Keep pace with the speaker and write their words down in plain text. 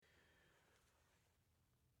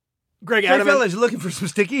Greg, Hey, Adam fellas, looking for some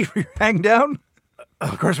sticky for your hang down?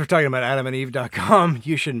 Of course, we're talking about AdamandEve.com.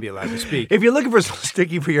 You shouldn't be allowed to speak. If you're looking for some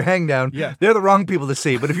sticky for your hang down, they're the wrong people to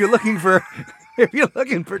see. But if you're looking for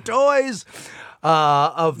toys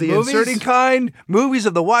of the Movies? inserting kind, movies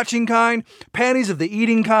of the watching kind, panties of the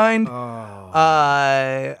eating kind,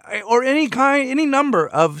 or any number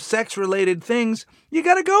of sex-related things, you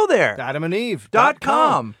got to go there.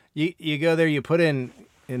 AdamandEve.com. You go there, you put in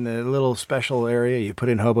the little special area, you put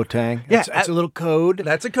in Hobotang. That's a little code.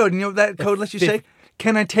 That's a code. And that code lets you say,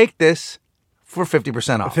 can I take this for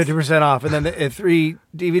 50% off? 50% off. And then the 3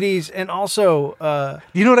 DVDs. And also...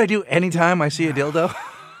 you know what I do anytime I see a dildo?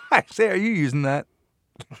 I say, are you using that?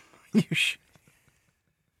 You should.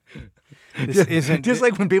 This isn't... Just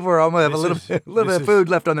like when people are almost have a little bit of food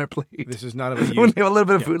left on their plate. This is not about used... When they have a little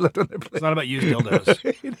bit of food left on their plate. It's not about used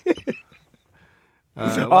dildos.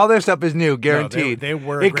 All their stuff is new, guaranteed. No, they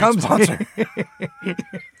were a great sponsor.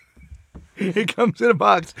 It comes in a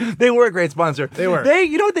box. They were a great sponsor. They were.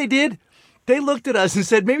 You know what they did? They looked at us and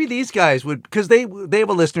said, maybe these guys would, because they have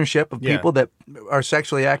a listenership of people that are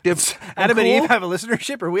sexually active. Adam and Eve have a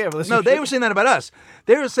listenership, or we have a listenership? No, they were saying that about us.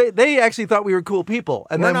 They actually thought we were cool people.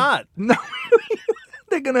 And we're not. No,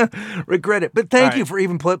 they're gonna regret it. But thank you for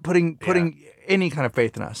even putting any kind of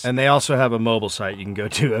faith in us. And they also have a mobile site you can go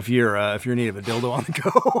to if you're in need of a dildo on the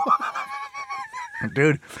go.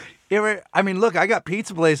 Dude, look, I got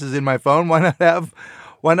pizza places in my phone. Why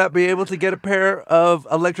not be able to get a pair of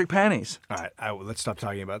electric panties? All right, let's stop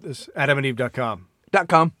talking about this. AdamandEve.com.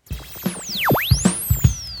 .com.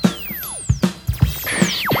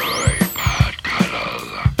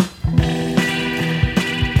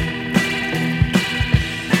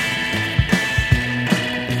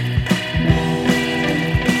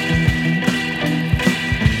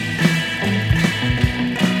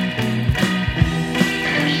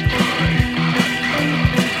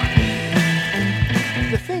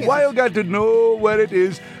 Why you got to know what it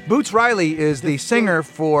is? Boots Riley is the singer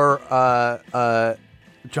for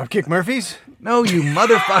Dropkick Murphys? No, you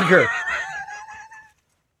motherfucker.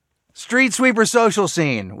 Street Sweeper Social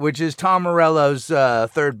Scene, which is Tom Morello's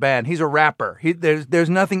third band. He's a rapper. There's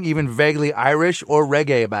nothing even vaguely Irish or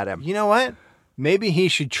reggae about him. You know what? Maybe he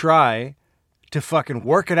should try to fucking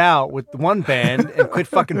work it out with one band and quit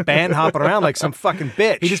fucking band hopping around like some fucking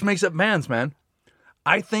bitch. He just makes up bands, man.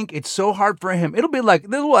 I think it's so hard for him. It'll be like,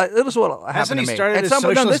 this is what happened to me. Hasn't he started a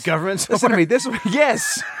socialist government? Listen to me.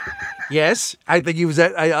 Yes. Yes. I think he was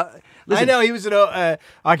at... I know he was at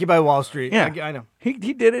Occupy Wall Street. Yeah. I know. He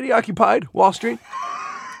did it. He occupied Wall Street.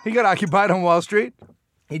 He got occupied on Wall Street.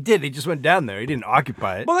 He did. He just went down there. He didn't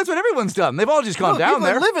occupy it. Well, that's what everyone's done. They've all just gone down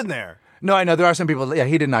there. People are living there. No, I know. There are some people... Yeah,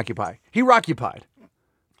 he didn't occupy. He rockcupied.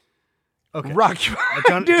 Okay. Rockcupied.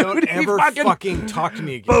 Don't ever fucking talk to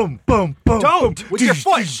me again. Boom, boom, boom. Don't! Boom. With your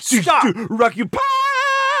foot! Stop! Rockupy!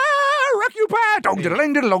 Rockupy! Dong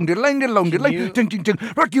diddling diddling diddling diddling diddling ding ding ding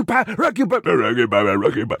rockupy! Rockupy!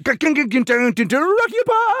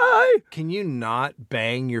 Rockupy! Can you not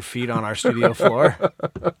bang your feet on our studio floor?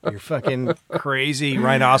 Your fucking crazy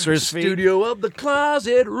rhinoceros feet. Studio of the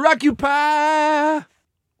closet, rockupy!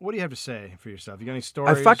 What do you have to say for yourself? You got any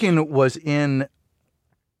stories? I fucking was in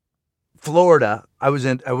Florida. I was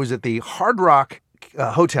at the Hard Rock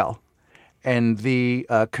Hotel and the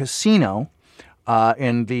casino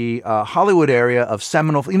in the Hollywood area of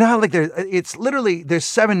Seminole. You know how like there's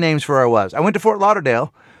 7 names for where I was. I went to Fort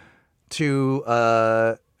Lauderdale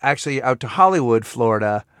to actually out to Hollywood,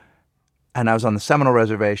 Florida, and I was on the Seminole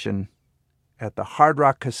Reservation at the Hard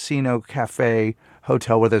Rock Casino Cafe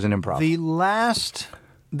Hotel where there's an improv.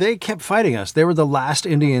 They kept fighting us. They were the last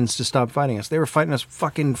Indians to stop fighting us. They were fighting us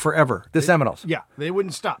fucking forever. The Seminoles. Yeah, they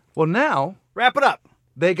wouldn't stop. Well, now wrap it up.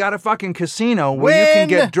 They got a fucking casino where you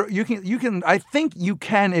can get you can. I think you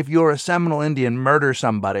can, if you're a Seminole Indian, murder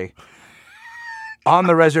somebody on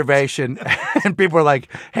the reservation, and people are like,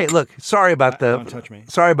 "Hey, look, sorry about don't touch me.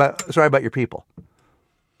 Sorry about your people."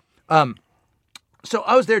 So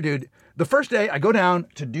I was there, dude. The first day I go down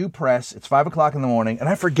to do press. It's 5:00 in the morning, and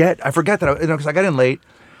I forget that because I got in late.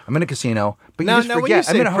 I'm in a casino, but you just forget.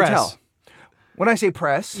 I'm in a hotel. When I say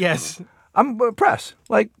press, yes, I'm press,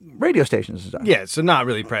 like radio stations and stuff. Yeah, so not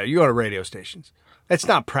really press. You go to radio stations. It's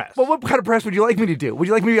not press. Well, what kind of press would you like me to do? Would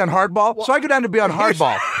you like me to be on hardball? Well, so I go down to be on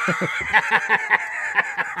hardball.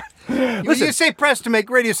 Listen, you say press to make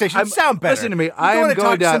radio stations sound better. Listen to me. I'm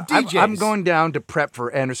going down to prep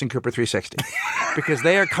for Anderson Cooper 360 because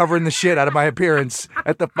they are covering the shit out of my appearance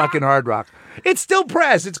at the fucking Hard Rock. It's still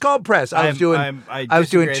press. It's called press. I was doing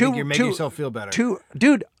two. You're making yourself feel better.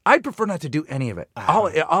 Dude, I'd prefer not to do any of it.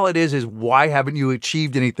 All it is why haven't you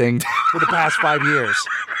achieved anything for the past 5 years?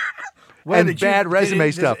 and bad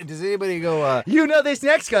resume stuff. Does anybody go, you know this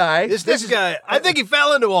next guy. this guy, I think he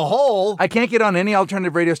fell into a hole. I can't get on any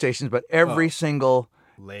alternative radio stations, but every single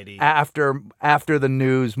lady after the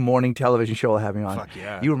news morning television show will have me on. Fuck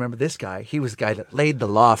yeah. You remember this guy? He was the guy that laid the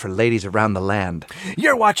law for ladies around the land.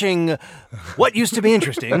 You're watching What Used to Be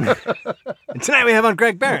Interesting. And tonight we have on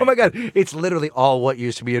Greg Barron. Oh my God. It's literally all what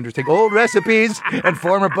used to be interesting. Old recipes and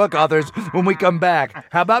former book authors when we come back.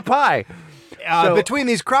 How about pie? Between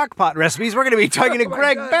these crock pot recipes, we're going to be talking to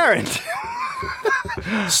Greg Barron.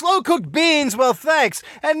 Slow cooked beans, well, thanks.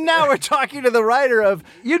 And now we're talking to the writer of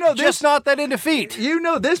Just Not That Into Feet. You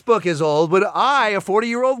know this book is old, but I, a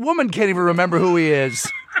 40-year-old woman, can't even remember who he is.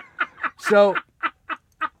 So,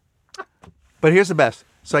 but here's the best.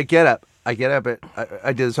 So I get up I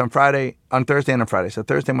did this on Thursday and on Friday. So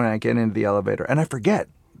Thursday when I get into the elevator, and I forget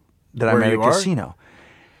that I'm at a casino.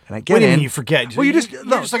 And I get in. What do you mean you forget? Well, you're just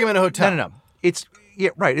like I'm in a hotel. No. It's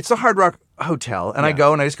the Hard Rock Hotel, and I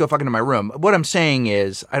go and I just go fucking to my room. What I'm saying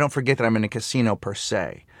is, I don't forget that I'm in a casino per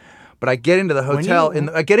se, but I get into the hotel and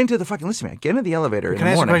I get into the fucking. Listen to me. I get into the elevator. Can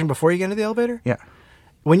I ask a question before you get into the elevator? Yeah.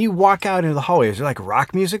 When you walk out into the hallway, is there like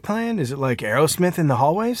rock music playing? Is it like Aerosmith in the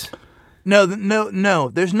hallways? No.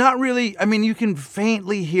 There's not really. I mean, you can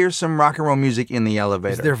faintly hear some rock and roll music in the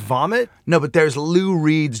elevator. Is there vomit? No, but there's Lou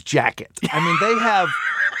Reed's jacket. I mean, they have.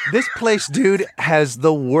 This place, dude, has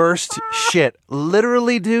the worst shit.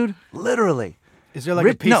 Literally, dude. Literally. Is there like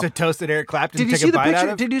a piece of toasted Eric Clapton to take a bite out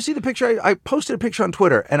of? Did you see the picture? I posted a picture on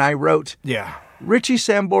Twitter, and I wrote, yeah, Richie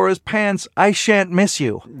Sambora's pants, I shan't miss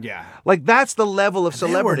you. Yeah. Like, that's the level of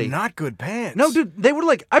celebrity. They were not good pants. No, dude, they were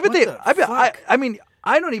like, I mean,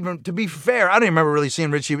 I don't even, to be fair, I don't even remember really seeing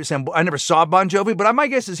Richie Sambora. I never saw Bon Jovi, but my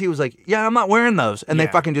guess is he was like, yeah, I'm not wearing those. And they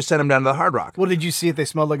fucking just sent him down to the Hard Rock. Well, did you see if they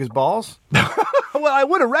smelled like his balls? Well, I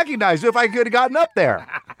would have recognized it if I could have gotten up there.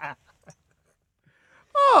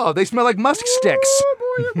 Oh, they smell like musk sticks. Oh,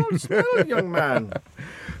 boy, you don't smell it, young man.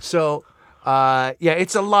 So,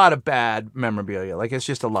 it's a lot of bad memorabilia. Like, it's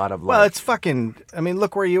just a lot of... Well, it's fucking... I mean,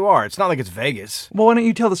 look where you are. It's not like it's Vegas. Well, why don't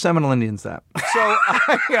you tell the Seminole Indians that? So,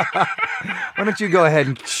 why don't you go ahead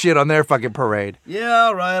and shit on their fucking parade? Yeah,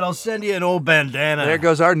 all right. I'll send you an old bandana. There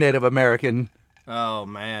goes our Native American... Oh,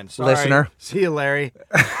 man. Sorry. Listener. See you, Larry.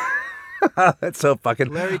 That's so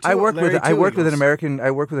fucking... I work with an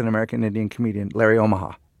American Indian comedian, Larry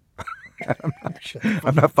Omaha.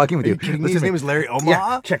 I'm not fucking with you. Kidding me? His name is Larry Omaha?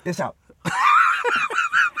 Yeah, check this out.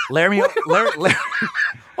 Larry Omaha?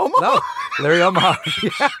 No, Larry Omaha.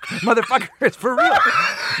 Yeah, motherfucker, it's for real.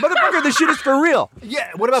 Motherfucker, this shit is for real.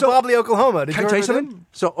 Yeah, what about Bobley, Oklahoma? Can I tell you something?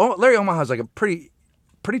 So Larry Omaha is like a pretty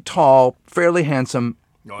tall, fairly handsome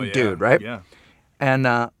dude, right? Yeah. And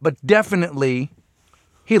but definitely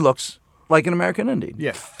he looks like an American Indian.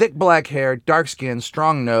 Yeah. Thick black hair, dark skin,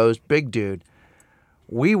 strong nose, big dude.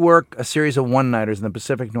 We work a series of one-nighters in the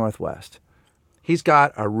Pacific Northwest. He's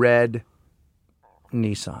got a red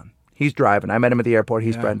Nissan. He's driving. I met him at the airport.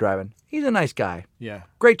 He's driving. He's a nice guy. Yeah.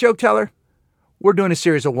 Great joke teller. We're doing a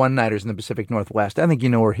series of one-nighters in the Pacific Northwest. I think you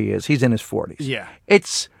know where he is. He's in his 40s. Yeah.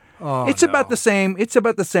 It's about the same. It's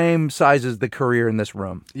about the same size as the career in this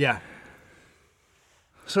room. Yeah.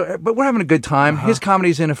 So, but we're having a good time. His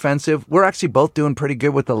comedy's inoffensive. We're actually both doing pretty good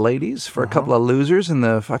with the ladies for a couple of losers in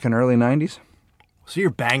the fucking early 90s. So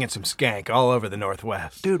you're banging some skank all over the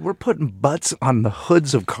Northwest. Dude, we're putting butts on the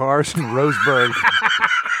hoods of cars in Roseburg.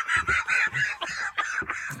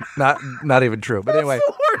 Not even true. But anyway.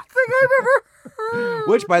 That's the worst thing I've ever heard.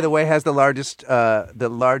 Which, by the way, has the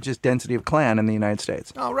largest density of Klan in the United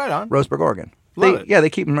States. Oh, right on. Roseburg, Oregon. Love it. Yeah, they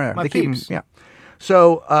keep them there. My they keep peeps. them, yeah.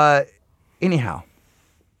 So, anyhow,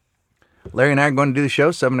 Larry and I are going to do the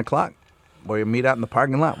show 7 o'clock. We meet out in the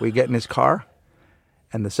parking lot. We get in his car,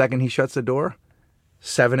 and the second he shuts the door,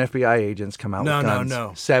 7 FBI agents come out with guns.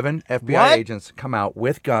 No. 7 FBI agents come out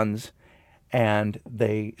with guns, and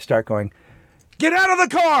they start going, "Get out of the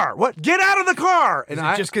car! What? Get out of the car!" And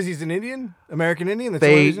just because he's an Indian? American Indian? That's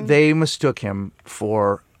the reason? They mistook him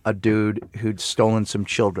for a dude who'd stolen some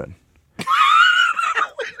children.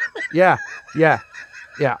 Yeah.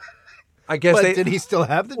 I guess did he still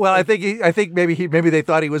have the? Well, I think maybe they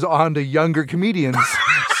thought he was on to younger comedians.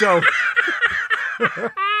 So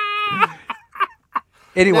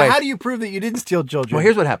anyway, now, how do you prove that you didn't steal children? Well,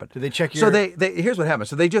 here's what happened. Did they check your? So here's what happened.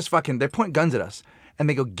 So they just they point guns at us and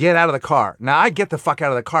they go, "Get out of the car!" Now I get the fuck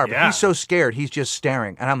out of the car, but he's so scared, he's just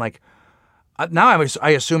staring, and I'm like, now I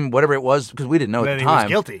assume whatever it was because we didn't know at the time. He was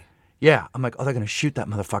guilty. Yeah, I'm like, oh, they're gonna shoot that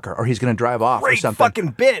motherfucker, or he's gonna drive off or something.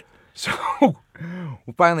 Fucking bit. So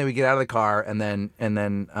Finally, we get out of the car, and then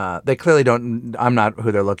they clearly don't. I'm not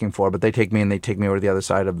who they're looking for, but they take me over to the other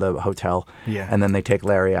side of the hotel. Yeah. And then they take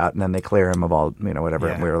Larry out, and then they clear him of all whatever,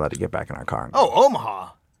 and we were allowed to get back in our car. Oh, Omaha.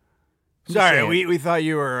 Sorry, we thought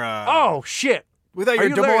you were. Oh shit! We thought you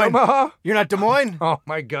were Des Larry Moines. Omaha? You're not Des Moines. Oh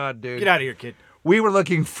my god, dude! Get out of here, kid. We were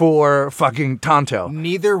looking for fucking Tonto.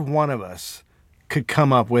 Neither one of us could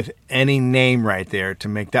come up with any name right there to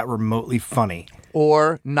make that remotely funny.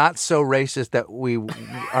 Or not so racist that we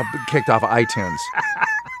are kicked off of iTunes.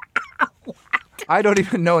 I don't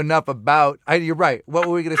even know enough about. You're right. What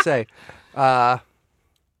were we going to say?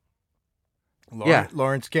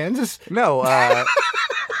 Lawrence, Kansas? No.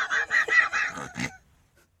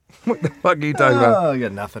 What the fuck are you talking about? Oh, I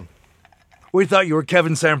got nothing. We thought you were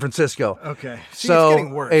Kevin San Francisco. Okay. See, So it's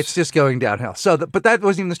getting worse. it's just going downhill. But that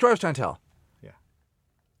wasn't even the story I was trying to tell. Yeah.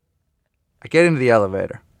 I get into the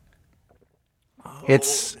elevator.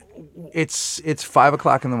 It's 5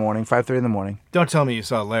 o'clock in the morning, 5:30 in the morning. Don't tell me you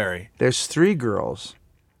saw Larry. There's 3 girls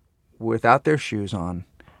without their shoes on,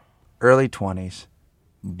 early 20s,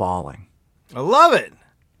 bawling. I love it.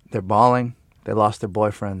 They're bawling. They lost their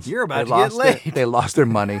boyfriends. You're about They to get laid. They lost their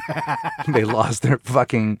money. They lost their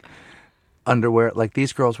fucking underwear. Like,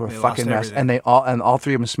 these girls were a fucking mess, everything. and all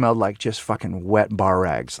 3 of them smelled like just fucking wet bar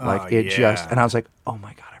rags. Like and I was like, oh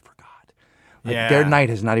my god, I forgot. Like, their night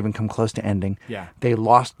has not even come close to ending. Yeah. They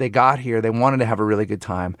got here. They wanted to have a really good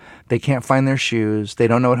time. They can't find their shoes. They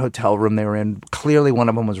don't know what hotel room they were in. Clearly, one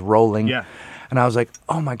of them was rolling. Yeah. And I was like,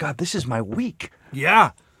 oh my god, this is my week.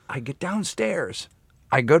 Yeah. I get downstairs.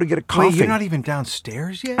 I go to get a coffee. Wait, you're not even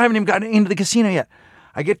downstairs yet? I haven't even gotten into the casino yet.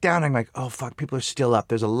 I get down and I'm like, oh, fuck, people are still up.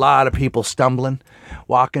 There's a lot of people stumbling,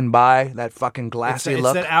 walking by, that fucking glassy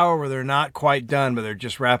look. It's that hour where they're not quite done, but they're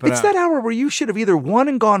just wrapping up. It's that hour where you should have either won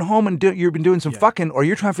and gone home and you've been doing some fucking, or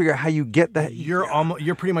you're trying to figure out how you get that.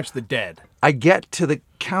 You're pretty much the dead. I get to the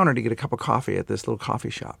counter to get a cup of coffee at this little coffee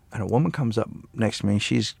shop, and a woman comes up next to me.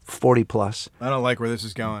 She's 40 plus. I don't like where this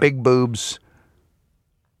is going. Big boobs.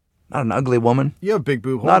 Not an ugly woman. You have big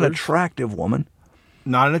boob holders. Not an attractive woman.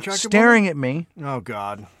 Not an attractive Staring at me. Oh,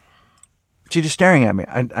 God. She's just staring at me.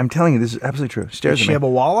 I'm telling you, this is absolutely true. She stares Did at she me. have a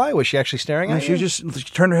walleye? Was she actually staring at you? She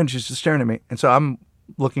turned her head and she's just staring at me. And so I'm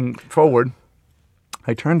looking forward.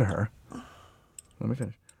 I turn to her. Let me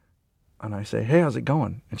finish. And I say, hey, how's it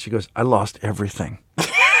going? And she goes, I lost everything.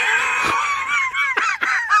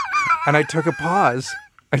 And I took a pause.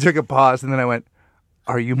 And then I went,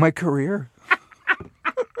 are you my career?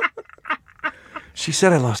 She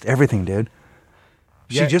said I lost everything, dude.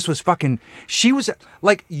 She just was fucking. She was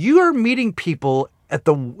like, you are meeting people at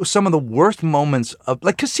some of the worst moments of,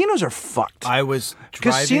 like, casinos are fucked. I was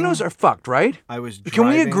driving. Casinos are fucked, right? I was driving. Can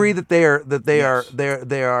we agree that they are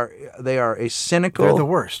a cynical? They're the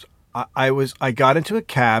worst. I got into a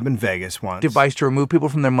cab in Vegas once. Device to remove people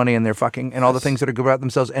from their money and their fucking and all the things that are good about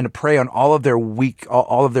themselves and to prey on all of their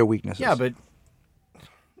weaknesses. Yeah, but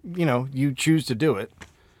you choose to do it.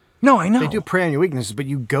 No, I know. They do prey on your weaknesses, but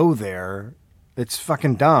you go there. It's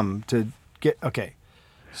fucking dumb to get. Okay.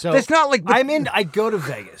 So it's not like I go to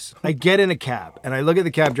Vegas. I get in a cab and I look at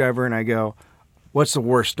the cab driver and I go, what's the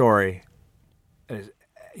worst story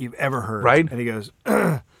you've ever heard? Right. And he goes,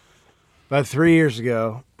 about 3 years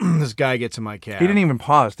ago, this guy gets in my cab. He didn't even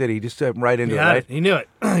pause, did he? He just stepped right into it, right? He knew it.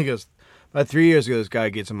 He goes, about 3 years ago, this guy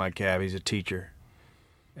gets in my cab. He's a teacher.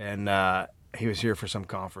 And he was here for some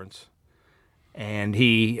conference. And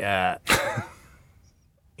he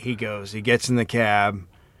gets in the cab,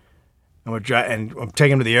 and I'm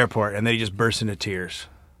taking him to the airport, and then he just bursts into tears.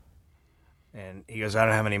 And he goes, I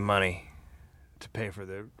don't have any money to pay for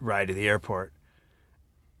the ride to the airport.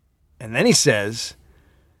 And then he says,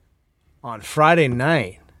 on Friday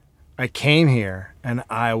night, I came here, and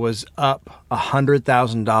I was up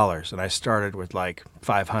 $100,000, and I started with like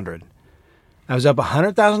 $500. I was up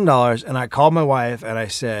 $100,000, and I called my wife, and I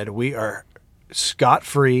said, we are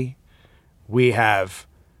scot-free.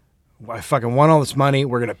 I fucking won all this money.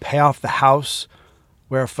 We're going to pay off the house.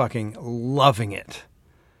 We're fucking loving it.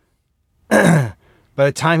 By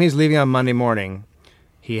the time he's leaving on Monday morning,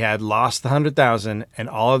 he had lost the $100,000 and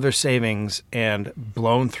all of their savings and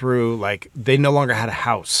blown through, like, they no longer had a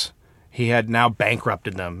house. He had now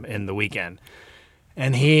bankrupted them in the weekend.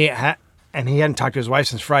 And he hadn't talked to his wife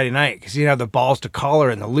since Friday night because he didn't have the balls to call her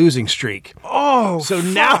in the losing streak. Oh, so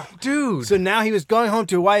now, dude. So now he was going home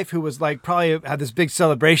to a wife who was like probably had this big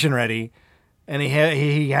celebration ready, and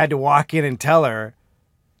he had to walk in and tell her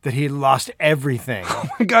that he lost everything. Oh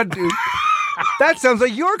my God, dude. That sounds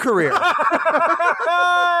like your career.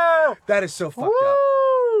 That is so fucked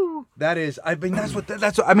up. That is. I mean, that's what.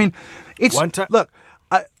 I mean, it's. One time, look.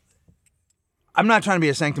 I'm not trying to be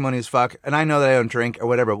a sanctimonious fuck, and I know that I don't drink or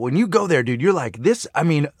whatever. But when you go there, dude, you're like this. I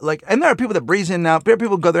mean, like, and there are people that breeze in and out. There are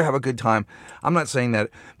people who go there, have a good time. I'm not saying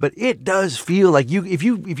that, but it does feel like if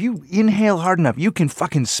you inhale hard enough, you can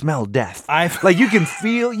fucking smell death. Like you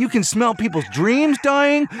can smell people's dreams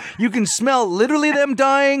dying. You can smell literally them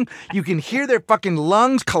dying. You can hear their fucking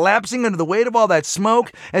lungs collapsing under the weight of all that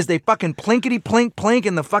smoke as they fucking plinkety plink plink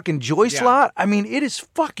in the fucking joy slot. I mean, it is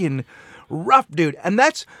fucking rough, dude, and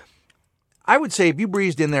that's. I would say if you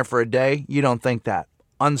breezed in there for a day, you don't think that.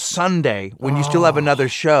 On Sunday, when you still have another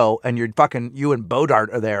show and you and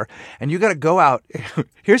Bodart are there, and you got to go out.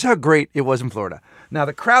 Here's how great it was in Florida. Now,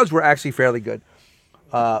 the crowds were actually fairly good.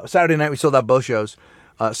 Saturday night, we sold out both shows.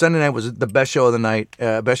 Sunday night was the best show of the night,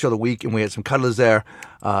 best show of the week, and we had some cuddlers there.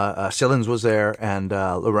 Sillins was there, and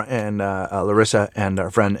Larissa and our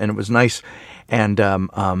friend, and it was nice. And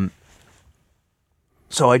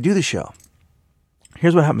so I do the show.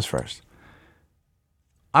 Here's what happens first.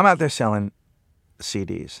 I'm out there selling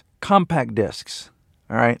CDs, compact discs,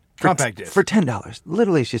 all right? Compact discs. For $10.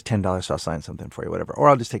 Literally, it's just $10, so I'll sign something for you, whatever. Or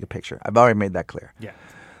I'll just take a picture. I've already made that clear. Yeah.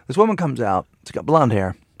 This woman comes out. She's got blonde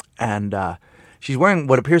hair, and she's wearing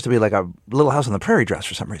what appears to be like a Little House on the Prairie dress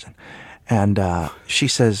for some reason. And she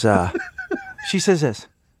says, she says this.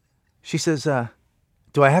 She says,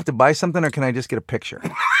 do I have to buy something or can I just get a picture?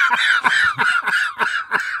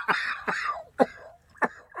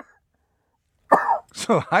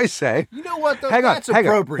 So I say, you know what? Though? That's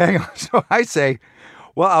appropriate. Hang on. So I say,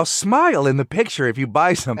 well, I'll smile in the picture if you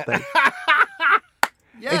buy something.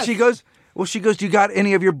 Yes. And she goes, do you got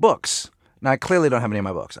any of your books? Now, I clearly don't have any of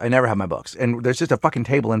my books. I never have my books. And there's just a fucking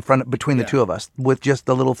table in front between the two of us with just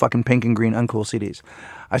the little fucking pink and green uncool CDs.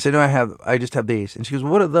 I said, no, I just have these. And she goes,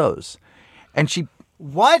 what are those? And she,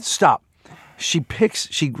 what? Stop. She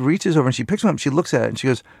reaches over and she picks one up. She looks at it and she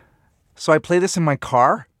goes, so I play this in my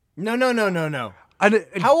car? No. And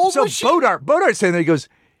how old was she? Bodart's saying that. He goes,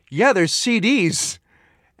 yeah, there's CDs.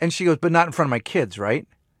 And she goes, but not in front of my kids, right?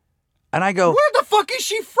 And I go, where the fuck is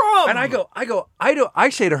she from? And I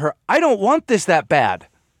say to her, I don't want this that bad.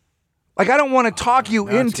 Like, I don't want to talk you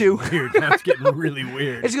into. Weird. That's getting really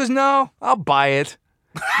weird. And she goes, no, I'll buy it.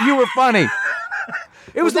 You were funny.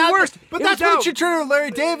 It was the worst. But that's what you turn to a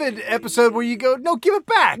Larry David episode where you go, no, give it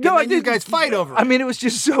back. No, and then you guys fight over it. I mean, it was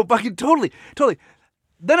just so fucking totally.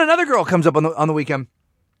 Then another girl comes up on the weekend.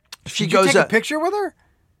 Did you take a picture with her?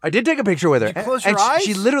 I did take a picture with her. Did you close your eyes?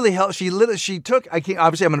 She literally held. She took. I can't.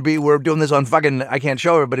 Obviously, we're doing this on fucking. I can't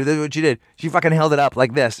show her, but this is what she did. She fucking held it up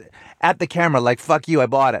like this at the camera, like "fuck you, I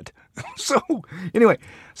bought it." So anyway,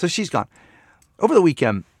 so she's gone. Over the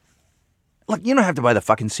weekend, look, you don't have to buy the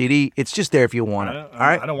fucking CD. It's just there if you want it. All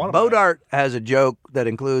right. I don't want to. Bodart has a joke that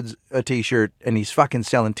includes a T-shirt, and he's fucking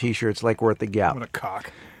selling T-shirts like worth the gap. What a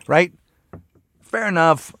cock. Right. Fair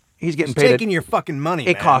enough. He's getting paid. Taking your fucking money,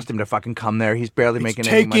 It cost him to fucking come there. He's barely making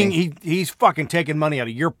any money. He's fucking taking money out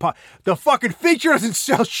of your pot. The fucking feature doesn't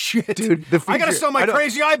sell shit. Dude, I gotta sell my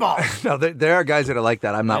crazy eyeballs. No, there are guys that are like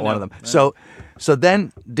that. I'm not one of them. So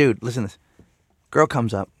then, dude, listen to this. Girl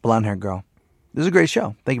comes up, blonde-haired girl. This is a great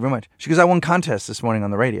show. Thank you very much. She goes, I won contest this morning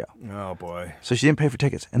on the radio. Oh, boy. So she didn't pay for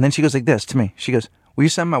tickets. And then she goes like this to me. She goes, will you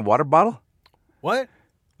send my water bottle? What?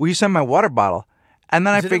 Will you send my water bottle? And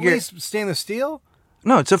then I figured... Is it at least stainless steel?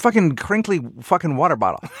 No, it's a fucking crinkly fucking water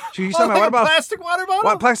bottle. She goes, you send my water bottle? Plastic water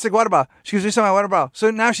bottle? Plastic water bottle. She goes, you send my water bottle. So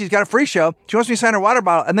now she's got a free show. She wants me to sign her water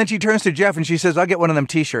bottle. And then she turns to Jeff and she says, I'll get one of them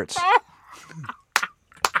T-shirts.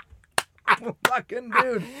 Fucking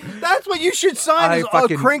dude. That's what you should sign, is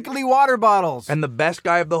crinkly water bottles. And the best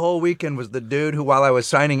guy of the whole weekend was the dude who, while I was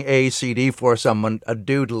signing a CD for someone, a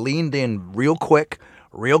dude leaned in real quick,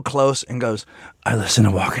 real close, and goes, I listen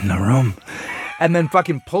to Walk in the Room. And then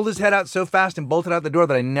fucking pulled his head out so fast and bolted out the door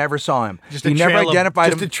that I never saw him. He never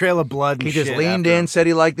identified him. Just a trail of blood and He just leaned in, said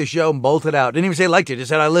he liked the show, and bolted out. Didn't even say he liked it, just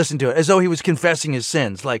said I listened to it. As though he was confessing his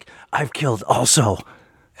sins. Like, I've killed also.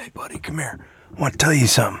 Hey, buddy, come here. I want to tell you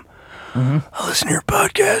something. Mm-hmm. I listen to your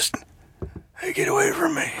podcast. Hey, get away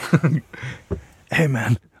from me. Hey,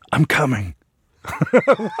 man, I'm coming.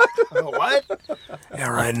 What? Yeah,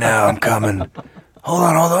 right now I'm coming. Hold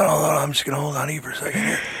on. I'm just going to hold on to you for a second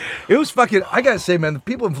here. It was fucking, I gotta say, man, the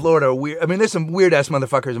people in Florida are weird. I mean, there's some weird ass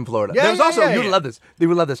motherfuckers in Florida. Yeah, there was also, you would love this. They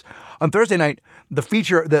would love this. On Thursday night, the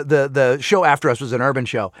feature, the show after us was an urban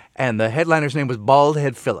show, and the headliner's name was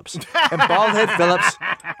Baldhead Phillips. And Baldhead Phillips,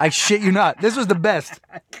 I shit you not, this was the best.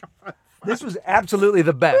 This was absolutely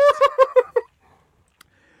the best.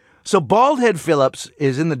 So Baldhead Phillips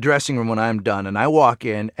is in the dressing room when I'm done, and I walk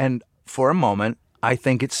in, and for a moment, I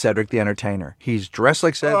think it's Cedric the Entertainer. He's dressed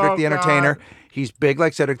like Cedric the Entertainer. He's big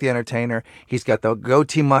like Cedric the Entertainer. He's got the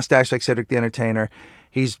goatee mustache like Cedric the Entertainer.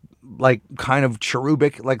 He's like kind of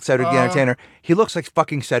cherubic, like Cedric the Entertainer. He looks like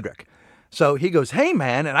fucking Cedric. So he goes, hey,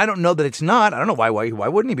 man, and I don't know that it's not. I don't know why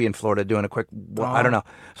wouldn't he be in Florida doing a quick, I don't know.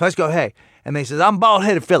 So I just go, hey. And they says, I'm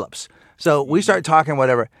Bald-Headed Phillips. So we start talking,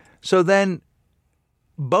 whatever. So then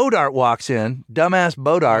Bodart walks in, dumbass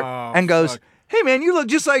Bodart, and goes, hey, man, you look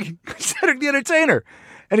just like Cedric the Entertainer.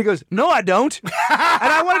 And he goes, no, I don't. And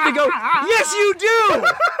I wanted to go, yes, you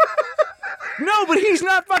do. No, but he's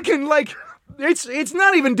not fucking like, it's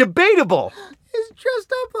not even debatable. He's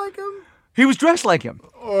dressed up like him. He was dressed like him.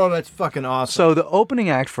 Oh, that's fucking awesome. So the opening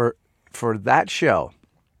act for that show,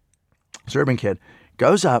 this urban kid,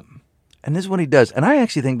 goes up, and this is what he does. And I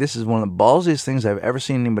actually think this is one of the ballsiest things I've ever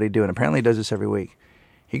seen anybody do, and apparently he does this every week.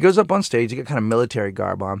 He goes up on stage, he got kind of military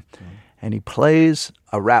garb on, and he plays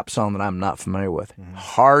a rap song that I'm not familiar with.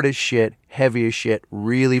 Hard as shit, heavy as shit,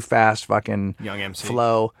 really fast fucking Young MC.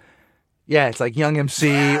 flow. Yeah, it's like Young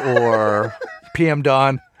MC or PM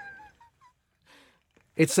Dawn.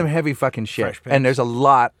 It's some heavy fucking shit, and there's a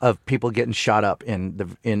lot of people getting shot up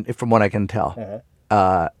in from what I can tell,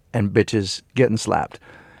 and bitches getting slapped.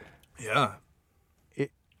 Yeah,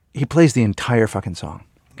 he plays the entire fucking song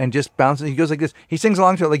and just bounces. He goes like this. He sings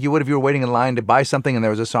along to it like you would if you were waiting in line to buy something and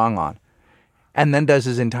there was a song on, and then does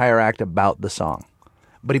his entire act about the song.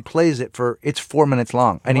 But he plays it it's 4 minutes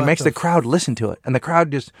long, and he makes the crowd listen to it, and the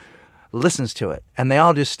crowd just listens to it, and they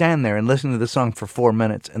all just stand there and listen to the song for 4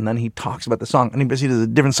 minutes, and then he talks about the song, and he basically does a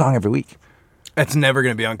different song every week. That's never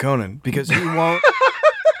going to be on Conan because he won't.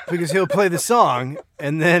 Because he'll play the song,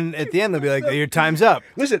 and then at the end they'll be like, "Your time's up."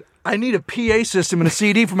 Listen, I need a PA system and a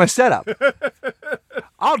CD for my setup.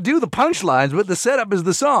 I'll do the punchlines, but the setup is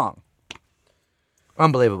the song.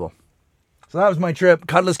 Unbelievable. So that was my trip.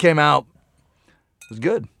 Cutlass came out. It was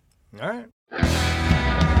good. All right.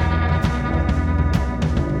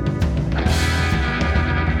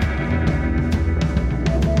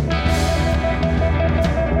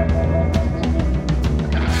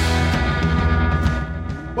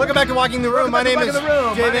 Welcome back to Walking the Room. My name is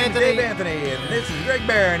Dave Anthony. And this is Greg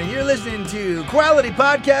Barron, and you're listening to quality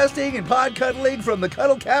podcasting and pod cuddling from the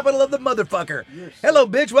cuddle capital of the motherfucker. Hello,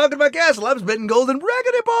 bitch. Welcome to my castle. I'm spitting golden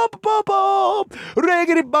raggedy bop bop bop,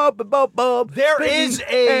 raggedy bop bop bop. There is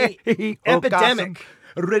a epidemic.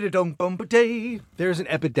 There's an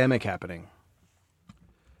epidemic happening.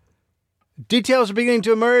 Details are beginning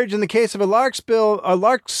to emerge in the case of a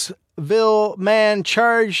Larksville man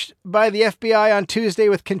charged by the FBI on Tuesday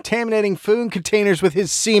with contaminating food containers with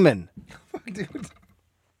his semen. Dude.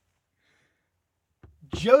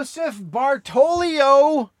 Joseph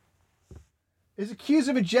Bartolio is accused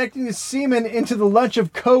of injecting the semen into the lunch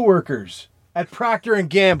of coworkers at Procter &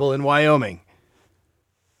 Gamble in Wyoming.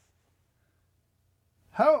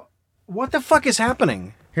 What the fuck is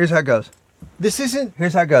happening? Here's how it goes.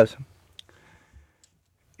 Here's how it goes.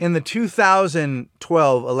 In the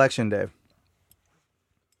 2012 election day,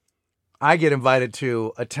 I get invited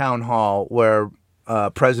to a town hall where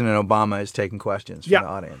President Obama is taking questions from the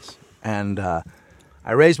audience. And I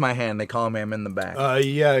raise my hand. They call me. I'm in the back.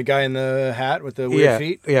 Yeah, the guy in the hat with the weird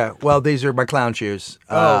feet? Yeah. Well, these are my clown shoes.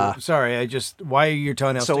 Sorry. Why are you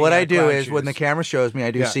telling us? So what I do is when the camera shows me, I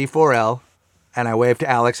do C4L, and I wave to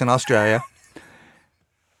Alex in Australia.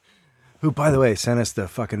 Who, by the way, sent us the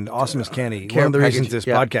fucking awesomest candy. One of the reasons this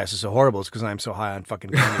podcast is so horrible is because I'm so high on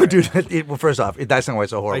fucking candy. Dude, well, first off, that's not why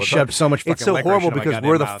it's so horrible. I shoved so much fucking It's so licorice horrible in my because goddamn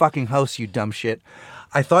we're the mouth. fucking hosts, you dumb shit.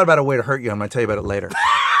 I thought about a way to hurt you. I'm going to tell you about it later.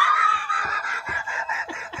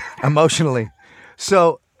 Emotionally.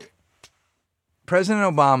 So, President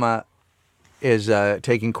Obama is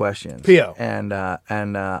taking questions. P.O. And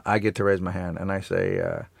I get to raise my hand, and I say,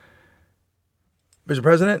 Mr.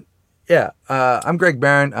 President? Yeah, I'm Greg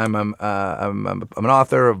Barron. I'm an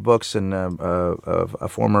author of books and a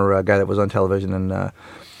former guy that was on television and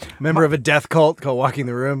member of a death cult called Walking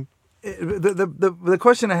the Room. The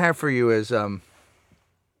question I have for you is, well,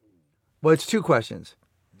 it's two questions.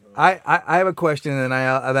 I have a question and then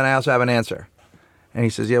I also have an answer. And he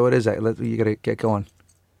says, yeah, what is that? You got to get going.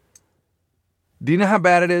 Do you know how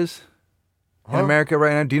bad it is in America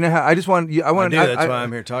right now? Do you know how? I do. That's why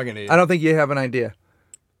I'm here talking to you. I don't think you have an idea.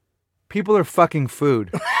 People are fucking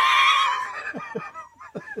food.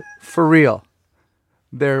 For real.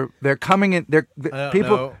 They're coming in.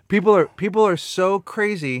 People are so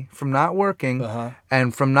crazy from not working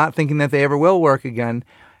and from not thinking that they ever will work again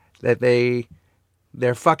that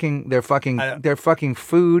they're fucking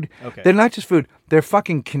food. Okay. They're not just food. They're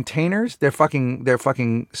fucking containers. They're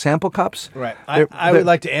fucking sample cups. Right. I would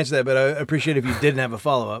like to answer that, but I appreciate if you didn't have a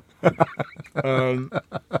follow up.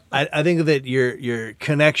 I think that your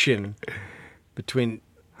connection between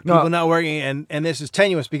People not working, and this is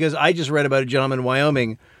tenuous because I just read about a gentleman in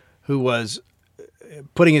Wyoming who was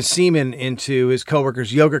putting his semen into his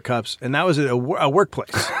coworkers' yogurt cups, and that was at a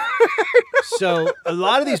workplace. So a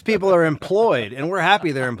lot of these people are employed, and we're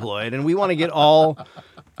happy they're employed, and we want to get all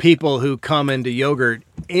people who come into yogurt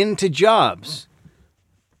into jobs.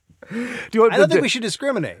 I don't think we should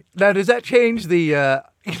discriminate. Now, does that change the, you know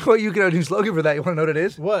what you can have a new slogan for that? You want to know what it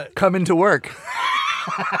is? What? Come into work.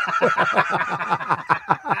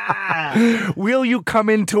 Will you come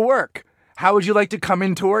into work? How would you like to come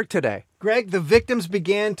into work today? Greg, the victims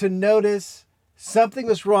began to notice something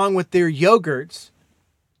was wrong with their yogurts,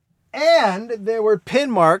 and there were pin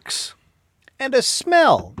marks and a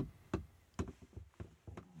smell.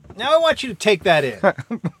 Now I want you to take that in.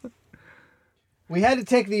 We had to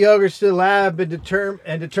take the yogurts to the lab and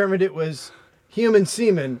determined it was human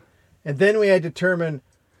semen, and then we had to determine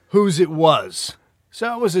whose it was.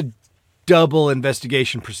 So it was a double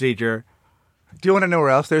investigation procedure. Do you want to know where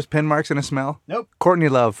else there's pin marks and a smell? Nope. Courtney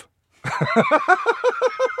Love.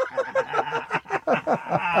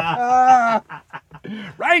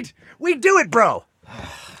 Right? We do it, bro.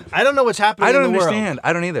 I don't know what's happening in the world. I don't understand.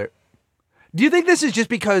 I don't either. Do you think this is just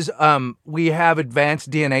because we have advanced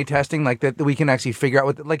DNA testing, like that we can actually figure out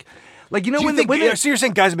what, like you know, so you're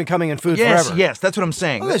saying guys have been coming in food forever? Yes, that's what I'm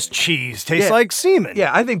saying. Oh, this cheese tastes like semen.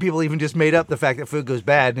 Yeah, I think people even just made up the fact that food goes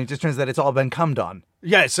bad, and it just turns out it's all been cummed on.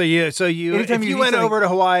 Yeah, so you if you went over to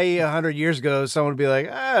Hawaii 100 years ago, someone would be like,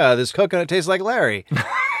 this coconut tastes like Larry.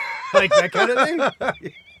 Like that kind of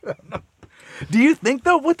thing? Do you think,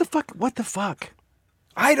 though? What the fuck?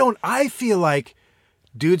 I feel like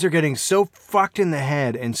dudes are getting so fucked in the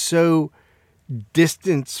head and so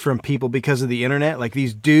distanced from people because of the internet. Like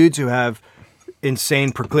these dudes who have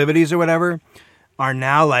insane proclivities or whatever are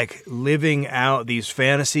now like living out these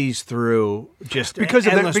fantasies through just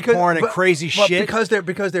endless porn and crazy shit. Because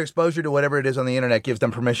their exposure to whatever it is on the internet gives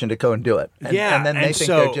them permission to go and do it. And then they think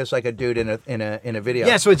they're just like a dude in a video.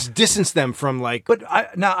 Yeah, so it's distanced them from like. But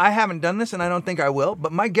I haven't done this, and I don't think I will.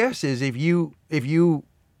 But my guess is if you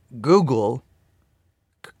Google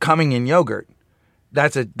coming in yogurt,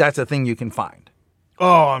 that's a thing you can find.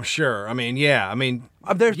 Oh, I'm sure. I mean, yeah. I mean,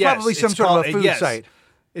 there's probably some sort of a food site.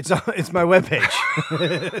 It's my webpage.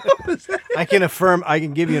 I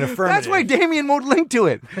can give you an affirmative. That's why Damien won't link to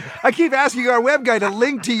it. I keep asking our web guy to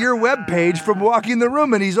link to your webpage from walking the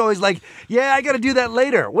room, and he's always like, "Yeah, I got to do that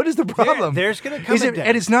later." What is the problem? There's gonna come a day.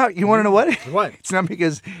 And it's not. You want to know what? What? It's not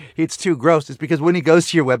because it's too gross. It's because when he goes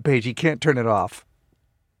to your webpage, he can't turn it off.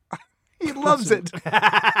 He loves it.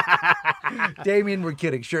 Damien, we're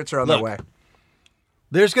kidding. Shirts are on their way.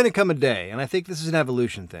 There's going to come a day, and I think this is an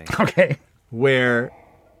evolution thing. Okay. Where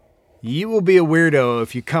you will be a weirdo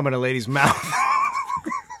if you come in a lady's mouth.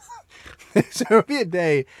 So there will be a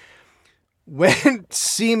day when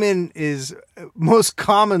semen is most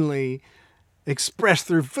commonly expressed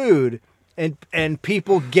through food, and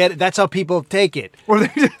people get it. That's how people take it. Or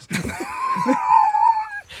they just...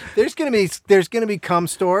 There's gonna be cum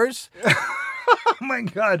stores. Oh my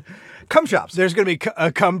God, cum shops. There's gonna be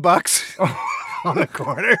cum bucks on the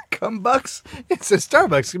corner. Cum bucks. It's a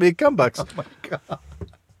Starbucks. It's gonna be cum bucks. Oh my God.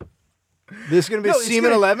 There's gonna be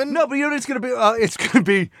Semen 11. No, but you know what it's gonna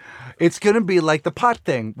be. It's gonna be like the pot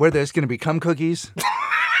thing where there's gonna be cum cookies.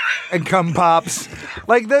 And cum pops,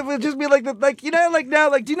 like that would just be like the do you know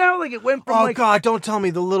how it went from Oh God, don't tell me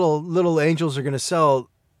the little angels are gonna sell.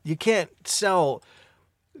 You can't sell.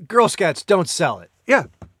 Girl Scouts don't sell it. Yeah.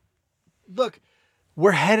 Look,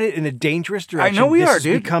 we're headed in a dangerous direction. I know we are, dude. This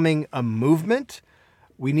is becoming a movement.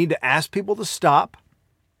 We need to ask people to stop.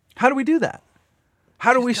 How do we do that?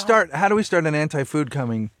 How do we start an anti-food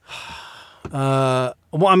coming? Well,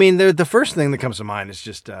 I mean, the first thing that comes to mind is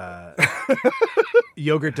just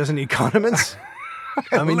yogurt doesn't need condiments.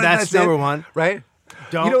 I mean, that's number one. Right?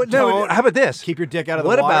 Don't. How about this? Keep your dick out of the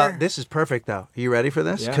water. water. What about this? Is perfect though. Are you ready for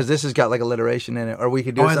this? Because this has got like alliteration in it, or we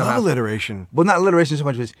could do. I love alliteration. Well, not alliteration so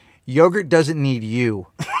much as yogurt doesn't need you.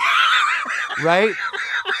 Right?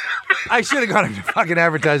 I should have gone into fucking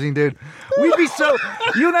advertising, dude. You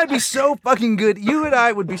and I'd be so fucking good. You and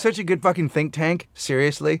I would be such a good fucking think tank.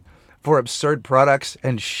 Seriously. For absurd products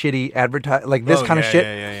and shitty advertising, like this kind of shit.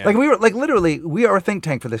 Yeah. Like we are a think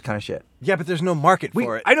tank for this kind of shit. Yeah, but there's no market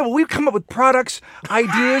for it. I know, but we've come up with products,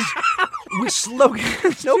 ideas, with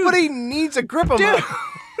slogans. Nobody needs a grip 'em up.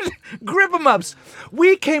 Grip 'em ups.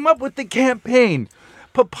 We came up with the campaign.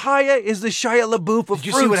 Papaya is the Shia Laboofed of fruits.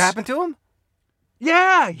 Did you see what happened to him?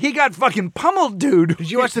 Yeah, he got fucking pummeled, dude. Did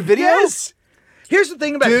you watch the video? Yes. Here's the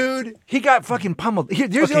thing about dude. He got fucking pummeled.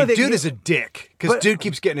 Dude is a dick because dude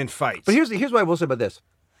keeps getting in fights. But here's what I will say about this.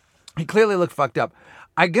 He clearly looked fucked up.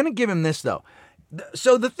 I'm gonna give him this though.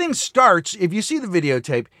 So the thing starts, if you see the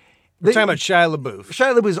videotape. We're talking about Shia Laboofed.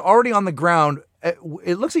 Shia LaBeouf is already on the ground.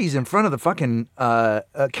 It looks like he's in front of the fucking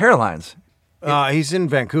Carolines. He's in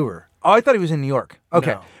Vancouver. Oh, I thought he was in New York.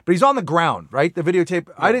 Okay. No. But he's on the ground, right? The videotape.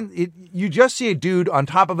 Yeah. You just see a dude on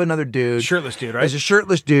top of another dude. Shirtless dude, right? There's a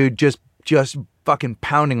shirtless dude just fucking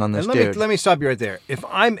pounding on this dude. Let me stop you right there. If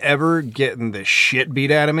I'm ever getting the shit beat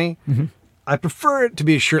out of me, I prefer it to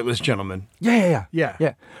be a shirtless gentleman. Yeah.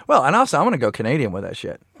 Yeah. Well, and also I want to go Canadian with that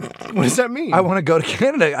shit. What does that mean? I want to go to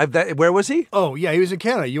Canada. Where was he? Oh, yeah, he was in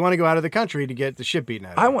Canada. You want to go out of the country to get the shit beaten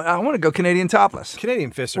out of you. I want to go Canadian topless. Canadian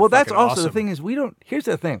fists are Well, that's fucking also awesome. the thing is here's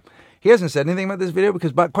the thing. He hasn't said anything about this video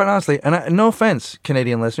because, but quite honestly, and no offense,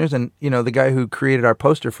 Canadian listeners, and the guy who created our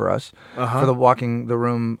poster for us for the Walking the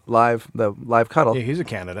Room live cuddle. Yeah, he's a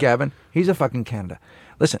Canada. Gavin, he's a fucking Canada.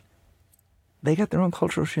 Listen, they got their own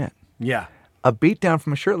cultural shit. Yeah. A beatdown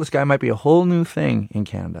from a shirtless guy might be a whole new thing in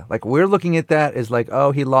Canada. Like we're looking at that as like,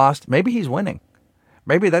 oh, he lost. Maybe he's winning.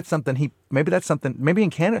 Maybe that's something. Maybe in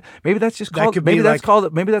Canada. Maybe that's just called. Maybe that's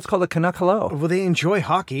called a Canuck hello. Well, they enjoy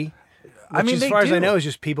hockey. I mean, as far as I know, is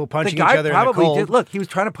just people punching each other in the cold. The guy probably did. Look, he was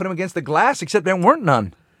trying to put him against the glass, except there weren't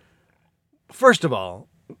none. First of all,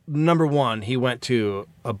 number one, he went to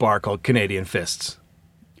a bar called Canadian Fists.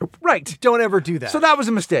 Right. Don't ever do that. So that was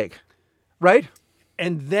a mistake, right?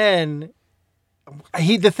 And then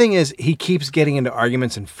the thing is, he keeps getting into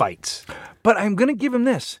arguments and fights. But I'm gonna give him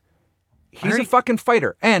this. He's a fucking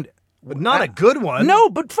fighter, and but not a good one. No,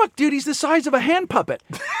 but fuck, dude, he's the size of a hand puppet.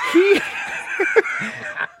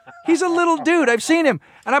 He's a little dude. I've seen him,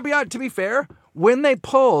 and to be fair, when they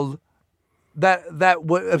pulled that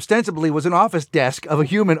ostensibly was an office desk of a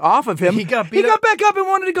human off of him, he got back up and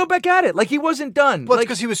wanted to go back at it. Like he wasn't done. Well, it's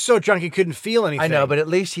because he was so drunk he couldn't feel anything. I know, but at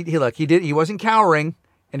least he wasn't cowering.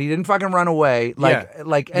 And he didn't fucking run away.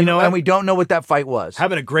 And we don't know what that fight was.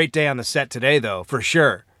 Having a great day on the set today, though, for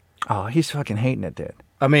sure. Oh, he's fucking hating it, dude.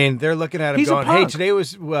 I mean, they're looking at him going, "Hey, today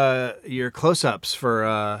was your close-ups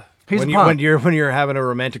for when you're having a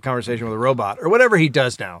romantic conversation with a robot or whatever he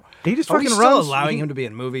does now." He just Are we fucking still runs. allowing him to be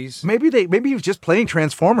in movies. Maybe he was just playing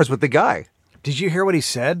Transformers with the guy. Did you hear what he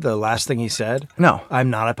said? The last thing he said? No, I'm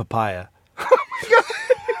not a papaya.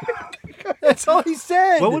 That's all he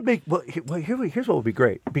said. Here's what would be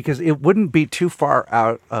great, because it wouldn't be too far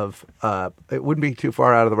out of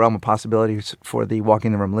the realm of possibilities for the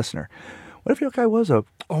Walking the Room listener. What if your guy was a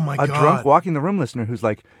drunk Walking the Room listener who's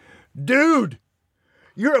like, dude,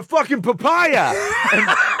 you're a fucking papaya, and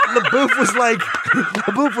LaBeouf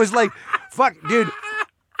was like, fuck, dude.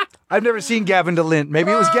 I've never seen Gavin DeLint.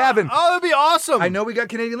 Maybe it was Gavin. Oh, that'd be awesome. I know we got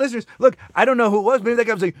Canadian listeners. Look, I don't know who it was. Maybe that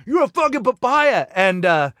guy was like, "You're a fucking papaya," and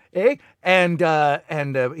he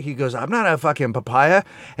goes, "I'm not a fucking papaya." And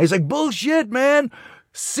he's like, "Bullshit, man.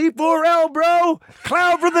 C4L, bro.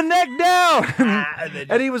 Clown for the neck down."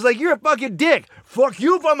 And he was like, "You're a fucking dick. Fuck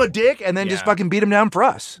you if I'm a dick," and then just fucking beat him down for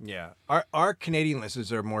us. Yeah, our Canadian listeners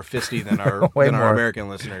are more fisty than our American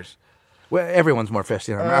listeners. Well, everyone's more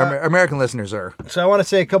fisty. Our American listeners are. So I want to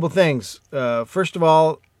say a couple things. First of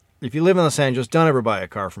all, if you live in Los Angeles, don't ever buy a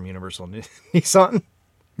car from Universal Nissan.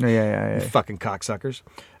 Yeah. Fucking cocksuckers.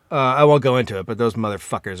 I won't go into it, but those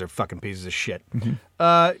motherfuckers are fucking pieces of shit.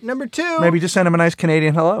 Mm-hmm. Number two. Maybe just send them a nice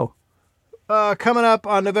Canadian hello. Coming up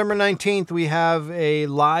on November 19th, we have a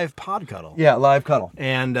live pod cuddle. Yeah, live cuddle.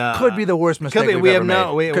 And could be the worst mistake we've ever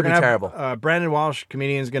made. Could be terrible. Brandon Walsh,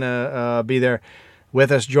 comedian, is going to be there with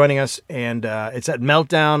us, joining us, and it's at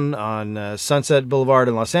Meltdown on Sunset Boulevard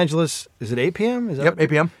in Los Angeles. Is it 8 p.m.? Yep, 8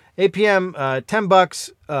 p.m. 8 p.m.,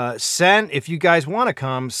 $10. If you guys want to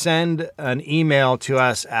come, send an email to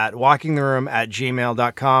us at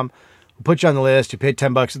walkingtheroom@gmail.com. We'll put you on the list. You pay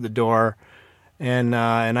 $10 at the door, and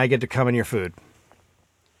I get to come in your food.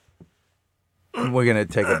 We're going to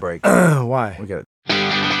take a break. Why? We got to.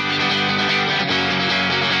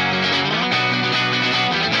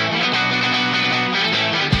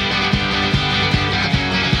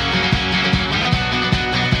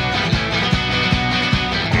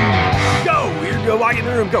 Go, walk in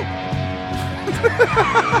the room, go.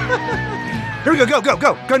 Here we go,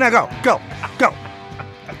 go now, go.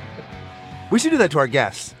 We should do that to our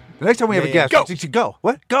guests. The next time we have a guest, we should go.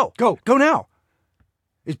 What? Go now.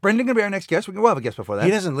 Is Brendan going to be our next guest? We'll have a guest before that. He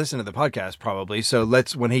doesn't listen to the podcast probably, so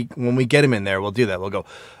when we get him in there, we'll do that. We'll go,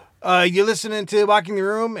 you're listening to Walking the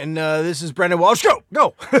Room, and this is Brendan Walsh.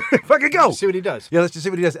 Go. Fucking go. Let's see what he does. Yeah, let's just see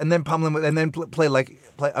what he does, and then pummel him, and then play.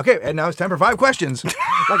 Okay, and now it's time for 5 questions.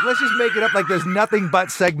 Let's just make it up like there's nothing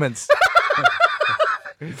but segments.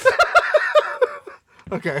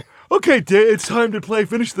 Okay, it's time to play.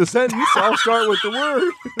 Finish the sentence. I'll start with the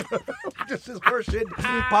word. Just this horseshit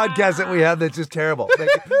podcast that we have that's just terrible.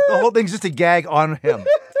 Like, the whole thing's just a gag on him.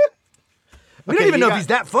 We don't even know if he's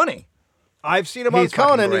that funny. I've seen him on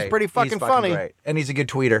Conan. He's pretty fucking funny. Great. And he's a good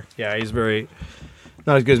tweeter. Yeah, he's very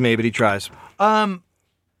not as good as me, but he tries.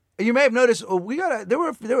 You may have noticed there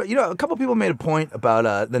were a couple people made a point about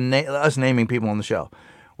us naming people on the show.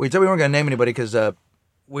 We said we weren't going to name anybody because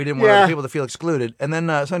we didn't want other people to feel excluded. And then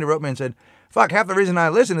somebody wrote me and said, "Fuck, half the reason I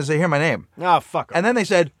listen is they hear my name." Oh, fuck. And then they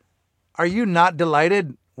said, "Are you not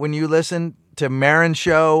delighted when you listen to Marin's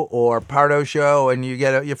show or Pardo's show and you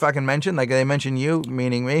get you fucking mention, like they mention you,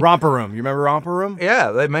 meaning me?" Romper Room. You remember Romper Room?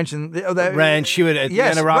 Yeah, they mentioned that. And she would, at the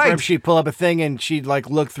end of Romper Room, she'd pull up a thing and she'd like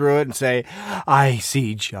look through it and say, "I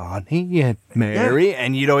see Johnny and Mary."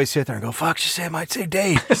 And you'd always sit there and go, "Fuck, she might say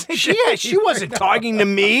Dave." She wasn't talking to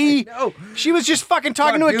me. No. She was just fucking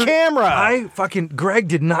talking to a camera. Greg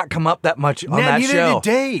did not come up that much on that show. Neither did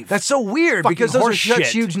Dave. That's so weird because those are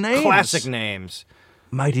such huge names. Classic names.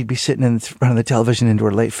 Might he be sitting in front of the television into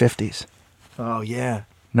her late 50s? Oh, yeah.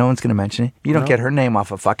 No one's going to mention it. You don't get her name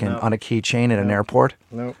off a fucking on a keychain at an airport.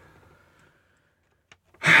 Nope.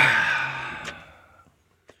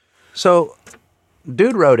 So,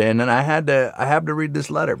 dude wrote in, and I have to read this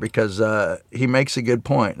letter because he makes a good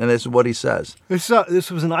point, and this is what he says. This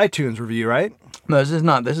was an iTunes review, right? No, this is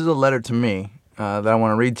not. This is a letter to me that I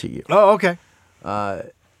want to read to you. Oh, okay.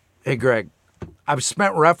 Hey, Greg, I've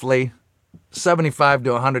spent roughly $75 to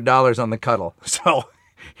 $100 on the cuddle. So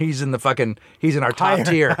he's in our top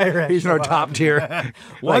tier. He's in our top tier.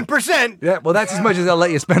 1%. Yeah, well, that's as much as they'll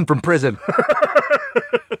let you spend from prison.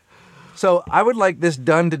 So I would like this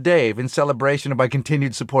done to Dave in celebration of my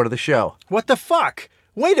continued support of the show. What the fuck?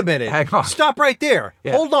 Wait a minute. Hang on. Stop right there.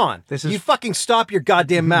 Yeah. Hold on. You fucking stop your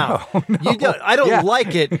goddamn mouth. No. I don't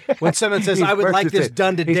like it when someone says, "I would like this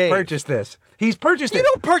done to Dave." He's purchased this. He's purchased it. You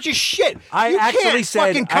don't purchase shit. I actually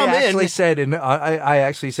said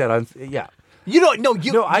yeah. You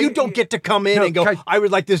don't get to come in and go, "I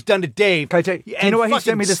would like this done to Dave." Can I tell you? You know why he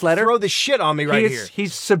sent me this letter? Throw the shit on me here.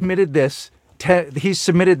 He's submitted this. He's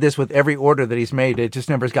submitted this with every order that he's made. It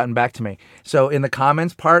just never has gotten back to me. So in the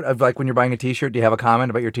comments part of like when you're buying a T-shirt, do you have a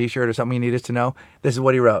comment about your T-shirt or something you need us to know? This is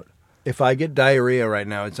what he wrote. If I get diarrhea right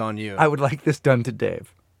now, it's on you. I would like this done to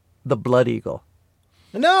Dave. The Blood Eagle.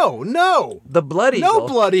 No. The Blood Eagle. No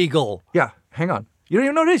Blood Eagle. Yeah, hang on. You don't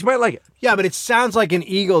even know what it is. You might like it. Yeah, but it sounds like an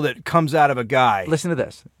eagle that comes out of a guy. Listen to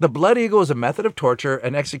this. The Blood Eagle is a method of torture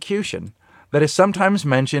and execution that is sometimes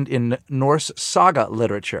mentioned in Norse saga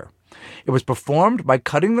literature. It was performed by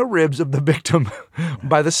cutting the ribs of the victim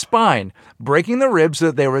by the spine, breaking the ribs so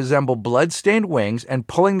that they resemble blood-stained wings, and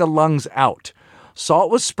pulling the lungs out. Salt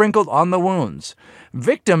was sprinkled on the wounds.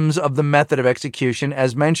 Victims of the method of execution,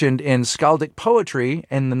 as mentioned in skaldic poetry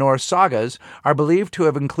in the Norse sagas, are believed to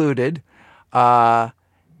have included Ella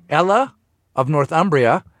of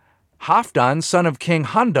Northumbria, Halfdan, son of King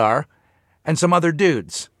Hundar, and some other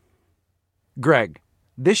dudes. Greg,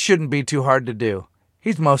 this shouldn't be too hard to do.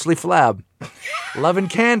 He's mostly flab. Love and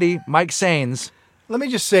Candy, Mike Sains. Let me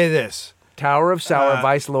just say this. Tower of Sour,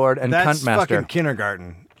 Vice Lord, and Cunt Master. That's fucking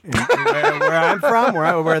kindergarten. Where I'm from,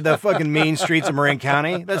 where the fucking mean streets of Marin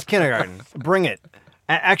County, that's kindergarten. Bring it.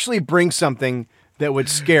 Actually bring something that would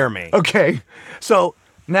scare me. Okay, so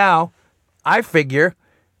now I figure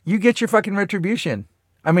you get your fucking retribution.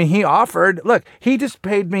 I mean, he offered, look, he just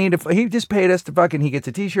paid us to fucking, he gets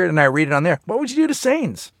a T-shirt and I read it on there. What would you do to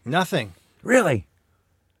Sains? Nothing. Really?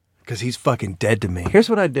 Because he's fucking dead to me. Here's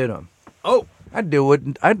what I did to him. Oh. I'd do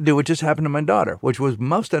what just happened to my daughter, which was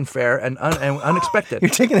most unfair and unexpected. You're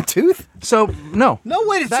taking a tooth? So, no. No,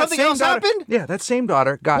 wait, something else happened? Yeah, that same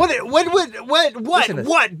daughter got...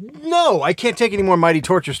 What? No, I can't take any more Mighty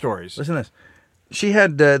Torture stories. Listen to this. She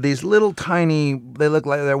had these little tiny, they look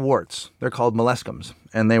like they're warts. They're called molluscums,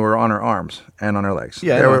 and they were on her arms and on her legs.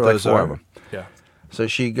 Yeah, there were like 4 of them. Yeah. So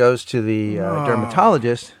she goes to the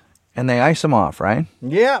dermatologist, and they ice them off, right?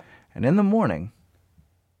 Yeah. And in the morning,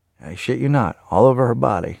 I shit you not, all over her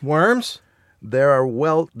body. Worms? There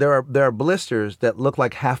are blisters that look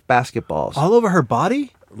like half basketballs. All over her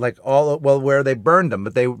body? Like where they burned them,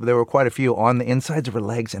 but there were quite a few on the insides of her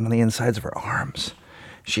legs and on the insides of her arms.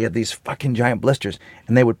 She had these fucking giant blisters,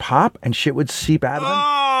 and they would pop, and shit would seep out of them.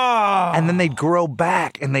 Oh. And then they'd grow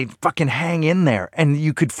back, and they'd fucking hang in there, and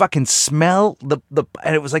you could fucking smell and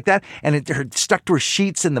it was like that, and it stuck to her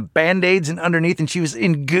sheets and the Band-Aids and underneath, and she was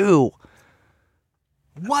in goo.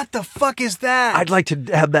 What the fuck is that? I'd like to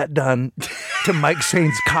have that done to Mike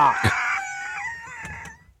Sain's cock.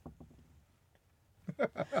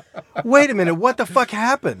 Wait a minute, what the fuck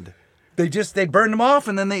happened? They burned him off,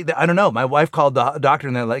 and then they I don't know. My wife called the doctor,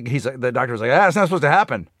 and the doctor was like, it's not supposed to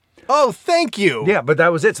happen. Oh, thank you. Yeah, but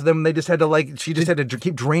that was it. So then they just had to she just had to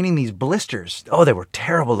keep draining these blisters. Oh, they were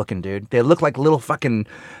terrible looking, dude. They looked like they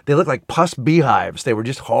looked like pus beehives. They were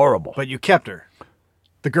just horrible. But you kept her.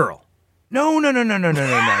 The girl. No.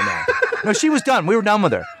 No, she was done. We were done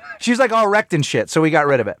with her. She was like all wrecked and shit, so we got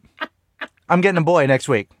rid of it. I'm getting a boy next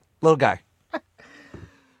week. Little guy.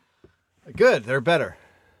 Good. They're better.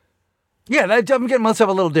 Yeah, I'm getting myself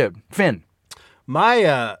a little dude. Finn.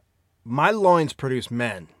 My loins produce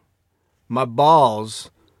men. My balls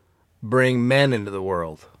bring men into the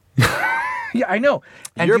world. Yeah, I know.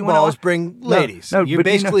 And your balls bring ladies. No, you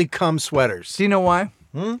basically cum sweaters. Do you know why?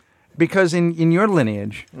 Because in your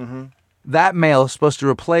lineage, that male is supposed to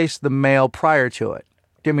replace the male prior to it.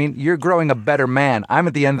 I mean, you're growing a better man. I'm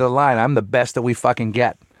at the end of the line. I'm the best that we fucking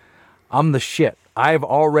get. I'm the shit. I've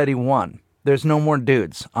already won. There's no more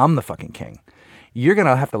dudes. I'm the fucking king. You're going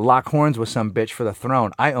to have to lock horns with some bitch for the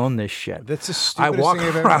throne. I own this shit. That's the stupidest I walk thing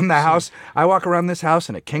I've ever around the seen. house. I walk around this house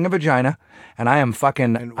in a king of vagina, and I am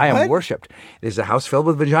fucking, I am what? worshipped. There's a house filled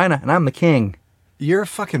with vagina, and I'm the king. You're a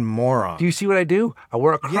fucking moron. Do you see what I do? I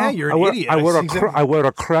wear a crown. Yeah, you're an idiot. I wear I see exactly- I wear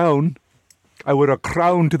a crown. I wear a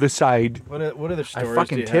crown to the side. What other stories I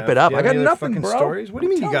fucking do you tip have? it up. Do you I have got any other nothing, fucking bro. Stories? What do you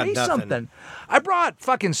mean you Tell got me nothing? something. I brought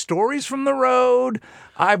fucking stories from the road.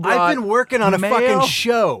 I've been working on a mail. fucking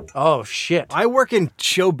show. Oh, shit. I work in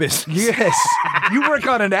show business. Yes. You work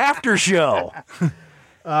on an after show.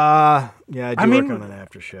 Yeah, I do mean, work on an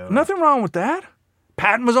after show. Nothing wrong with that.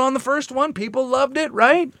 Patton was on the first one. People loved it,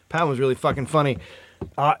 right? Pat was really fucking funny.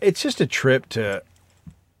 It's just a trip to.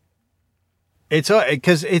 It's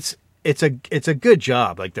because it's a good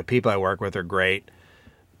job. Like the people I work with are great,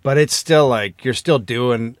 but it's still like you're still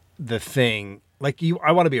doing the thing. Like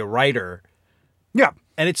I want to be a writer. Yeah.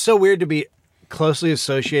 And it's so weird to be closely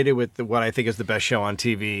associated with what I think is the best show on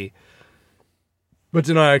TV, but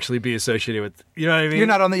to not actually be associated with, you know what I mean? You're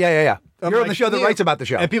not on the, yeah. I'm You're on like, the show that yeah. writes about the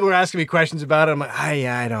show. And people are asking me questions about it. I'm like,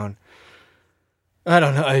 I don't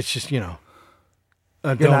know. It's just, I You're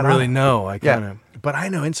don't not really on it. know. I Yeah. kind of, but I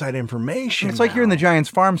know inside information. It's like you're in the now. Giants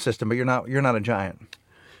farm system, but you're not a giant.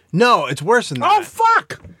 No, it's worse than that. Oh,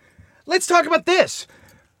 fuck! Let's talk about this.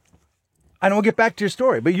 And we'll get back to your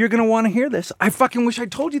story, but you're going to want to hear this. I fucking wish I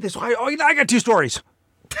told you this. I got two stories.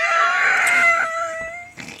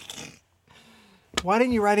 Why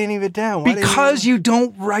didn't you write any of it down? Because you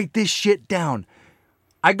don't write this shit down.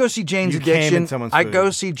 I go see Jane's You came in Addiction. someone's I food. go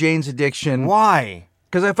see Jane's Addiction. Why?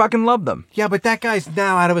 Because I fucking love them. Yeah, but that guy's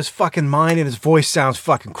now out of his fucking mind and his voice sounds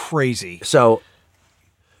fucking crazy. So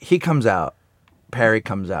he comes out. Perry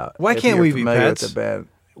comes out. Why If can't you're we be familiar with pets? the band.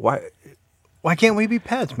 Why can't we be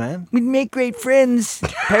pets, man? we'd make great friends.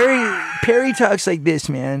 Perry talks like this,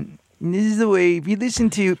 man. And this is the way. If you listen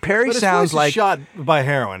to Perry, But his sounds voice is like shot by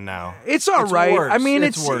heroin now. it's all right. Worse. I mean,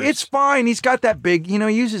 it's worse. it's fine. He's got that big. He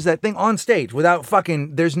uses that thing on stage without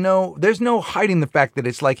fucking. There's no hiding the fact that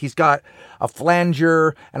it's like he's got a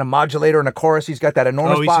flanger and a modulator and a chorus. He's got that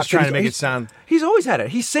enormous he's box. just trying and to make it sound. He's always had it.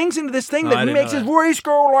 He sings into this thing I that didn't makes know his that. voice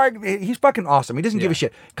go like. He's fucking awesome. He doesn't give a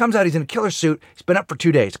shit. Comes out. He's in a killer suit. He's been up for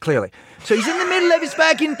 2 days, clearly. So he's in the middle of his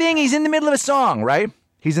fucking thing. He's in the middle of a song, right?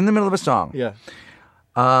 He's in the middle of a song. Yeah.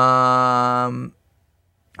 I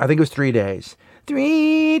think it was 3 days.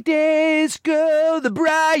 3 days ago, the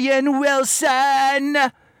Brian Wilson.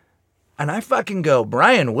 And I fucking go,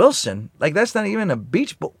 Brian Wilson? Like, that's not even a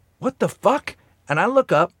beach ball. What the fuck? And I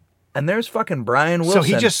look up, and there's fucking Brian Wilson. So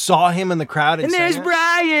he just saw him in the crowd and And there's sang it?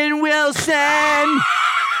 Brian Wilson.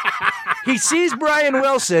 He sees Brian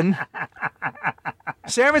Wilson.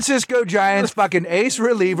 San Francisco Giants fucking ace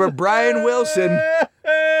reliever, Brian Wilson.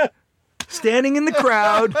 Standing in the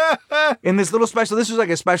crowd in this little special. This was like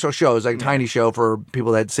a special show. It was like a tiny show for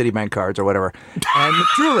people that had Citibank cards or whatever. And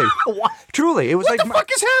truly, it was What like the fuck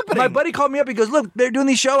is happening? My buddy called me up. He goes, "Look, they're doing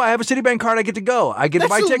this show. I have a Citibank card. I get to go. I get to That's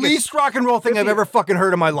buy the tickets." least rock and roll thing I've ever fucking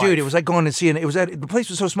heard in my life. Dude, it was like going to see the place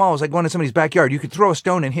was so small. It was like going to somebody's backyard. You could throw a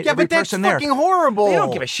stone and hit Yeah, every but that's person there. fucking horrible. They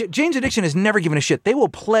don't give a shit. Jane's Addiction has never given a shit. They will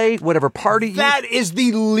play whatever party. That is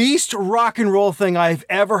the least rock and roll thing I've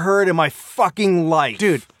ever heard in my fucking life.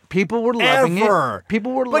 Dude, people were loving Ever. it.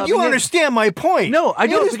 People were loving it. But you understand my point. No, I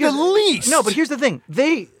don't. It is the least. No, but here's the thing.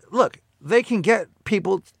 They can get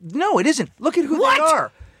people. No, it isn't. Look at who What? they are.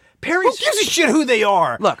 Who Perry's. gives a shit who they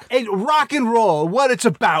are? Look. And rock and roll, what it's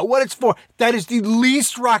about, what it's for. That is the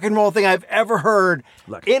least rock and roll thing I've ever heard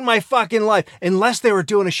in my fucking life. Unless they were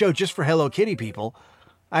doing a show just for Hello Kitty people.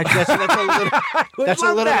 Actually, that's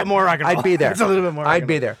a little bit more rock and roll. I'd be there. That's a little bit more rock I'd and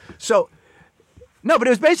be roll. there. So, no, but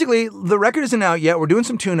it was basically the record isn't out yet. We're doing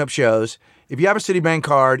some tune-up shows. If you have a Citibank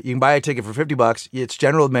card, you can buy a ticket for $50. It's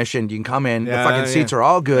general admission. You can come in. The fucking seats are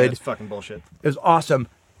all Yeah, good. it's fucking bullshit. It was awesome.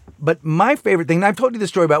 But my favorite thing, and I've told you the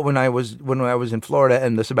story about when I was in Florida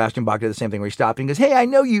and the Sebastian Bach did the same thing where he stopped and goes, "Hey, I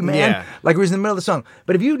know you, man." Yeah. Like he was in the middle of the song.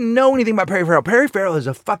 But if you know anything about Perry Farrell is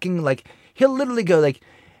a fucking like, he'll literally go like,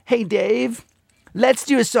 "Hey, Dave, let's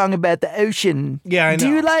do a song about the ocean." Yeah, I know. Do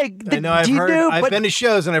you like? I know. I've been to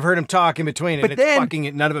shows and I've heard him talk in between,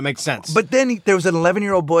 and none of it makes sense. But then there was an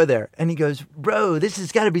 11-year-old boy there, and he goes, "Bro, this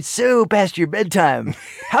has got to be so past your bedtime.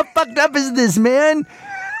 How fucked up is this, man?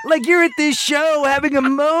 Like you're at this show having a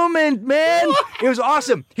moment, man." It was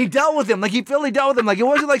awesome. He dealt with him like he dealt with him. Like it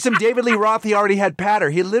wasn't like some David Lee Roth he already had patter.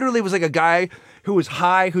 He literally was like a guy who was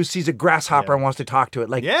high, who sees a grasshopper and wants to talk to it.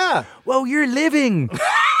 Like, well, you're living.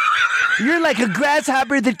 You're like a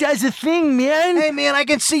grasshopper that does a thing, man. Hey, man, I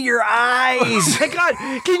can see your eyes. Oh my God,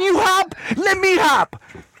 can you hop? Let me hop.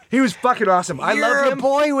 He was fucking awesome. I love him. You're a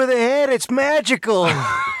boy with a head. It's magical.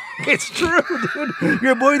 It's true, dude.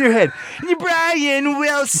 You're a boy with your head. You're Brian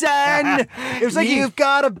Wilson. It was like you've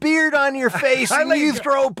got a beard on your face and you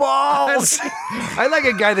throw balls. I like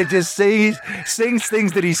a guy that just sings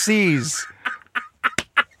things that he sees.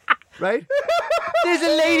 Right? There's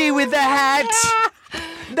a lady with a hat.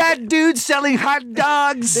 That dude selling hot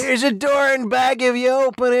dogs. There's a door and back. If you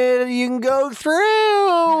open it, you can go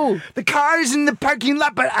through. The car's in the parking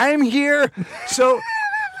lot, but I'm here. So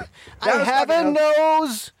I have a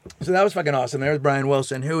nose. So that was fucking awesome. There's Brian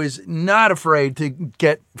Wilson, who is not afraid to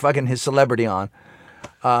get fucking his celebrity on.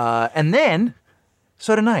 And then,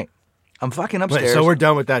 so tonight, I'm fucking upstairs. Wait, so we're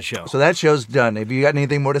done with that show. So that show's done. Have you got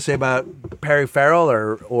anything more to say about Perry Farrell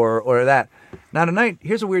or that? Now tonight,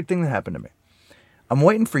 here's a weird thing that happened to me. I'm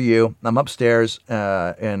waiting for you. I'm upstairs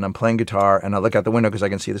and I'm playing guitar and I look out the window because I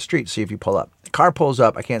can see the street, see if you pull up. The car pulls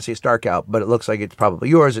up. I can't see it's dark out, but it looks like it's probably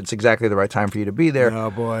yours. It's exactly the right time for you to be there. Oh,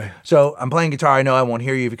 boy. So I'm playing guitar. I know I won't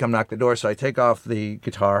hear you if you come knock the door. So I take off the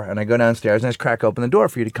guitar and I go downstairs and I just crack open the door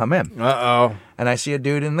for you to come in. Uh-oh. And I see a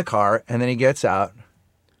dude in the car and then he gets out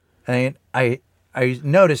and I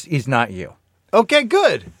notice he's not you. Okay,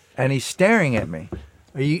 good. And he's staring at me.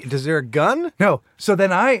 Is there a gun? No. So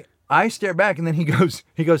then I stare back and then he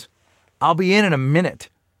goes, "I'll be in a minute."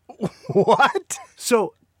 What?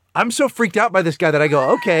 So I'm so freaked out by this guy that I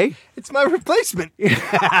go, "Okay." It's my replacement. He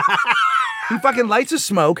fucking lights a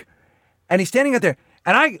smoke and he's standing out there.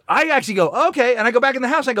 And I actually go, "Okay." And I go back in the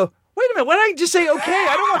house. I go, "Wait a minute. Why did I just say okay?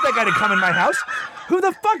 I don't want that guy to come in my house. Who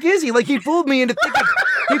the fuck is he?" Like he fooled me into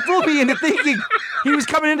thinking he was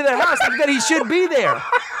coming into the house and that he should be there.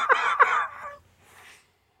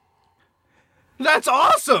 That's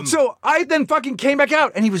awesome. So I then fucking came back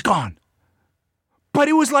out and he was gone. But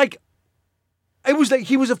it was like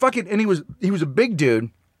he was a fucking, and he was a big dude.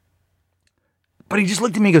 But he just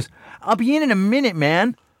looked at me and goes, "I'll be in a minute,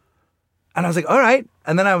 man." And I was like, "All right."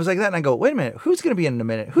 And then I was like that and I go, "Wait a minute, who's going to be in a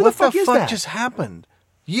minute? Who the fuck is that?" What the fuck just happened?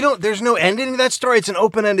 There's no ending to that story. It's an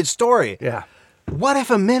open-ended story. Yeah. What if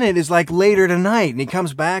a minute is like later tonight and he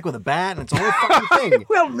comes back with a bat and it's a whole fucking thing?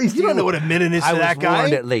 Well, at least you don't know what a minute is to that guy. I was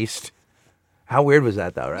warned at least. How weird was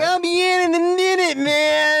that, though, right? I'll be in a minute,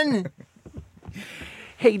 man.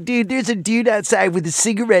 Hey, dude, there's a dude outside with a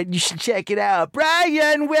cigarette. You should check it out.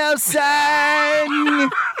 Brian Wilson.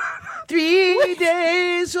 3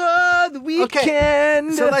 days for the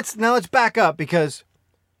weekend. Okay. So let's back up because.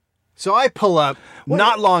 So I pull up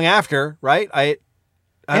not long after, right?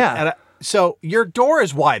 So your door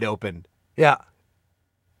is wide open. Yeah.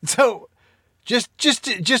 So just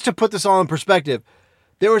to put this all in perspective.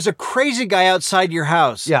 There was a crazy guy outside your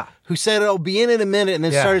house who said, "I'll be in a minute," and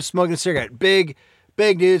then started smoking a cigarette. Big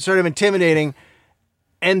dude, sort of intimidating.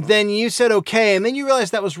 And then you said, "Okay," and then you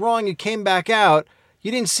realized that was wrong. You came back out.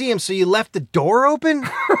 You didn't see him, so you left the door open?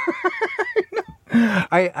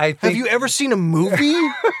 I think... Have you ever seen a movie?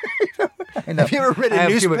 Have you ever read a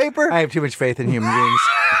newspaper? I have too much faith in human beings.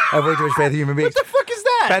 I have way too much faith in human beings. What the fuck is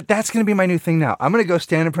that? That's going to be my new thing now. I'm going to go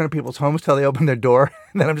stand in front of people's homes till they open their door,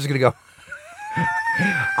 and then I'm just going to go...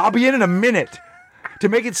 I'll be in a minute to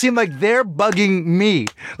make it seem like they're bugging me.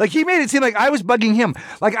 Like he made it seem like I was bugging him.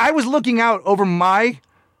 Like I was looking out over my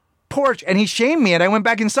porch and he shamed me and I went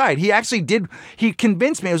back inside. He actually did. He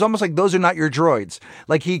convinced me. It was almost like those are not your droids.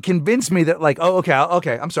 Like he convinced me that like, "Oh,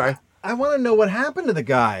 okay. I'm sorry." I want to know what happened to the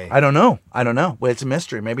guy. I don't know. Well, it's a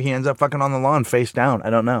mystery. Maybe he ends up fucking on the lawn face down. I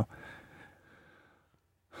don't know.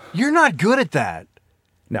 You're not good at that.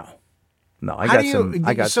 No, I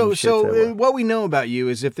got some shit to... what we know about you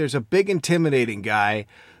is if there's a big intimidating guy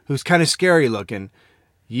who's kind of scary looking,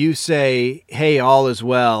 you say, "Hey, all is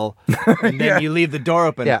well," and then you leave the door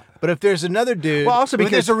open. Yeah. But if there's another dude, also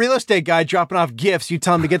because there's a real estate guy dropping off gifts, you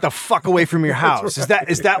tell him to get the fuck away from your house. Is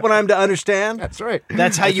that what I'm to understand? That's right.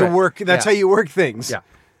 That's how you work. That's how you work things. Yeah.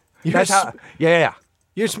 Yeah.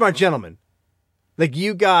 You're a smart gentleman. Like,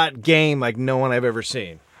 you got game like no one I've ever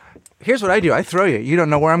seen. Here's what I do. I throw you. You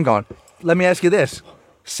don't know where I'm going. Let me ask you this.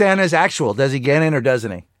 Santa's actual. Does he get in or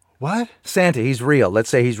doesn't he? What? Santa, he's real.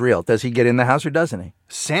 Let's say he's real. Does he get in the house or doesn't he?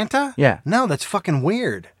 Santa? Yeah. No, that's fucking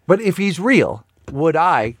weird. But if he's real, would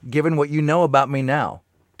I, given what you know about me now,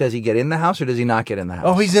 does he get in the house or does he not get in the house?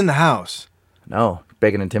 Oh, he's in the house. No,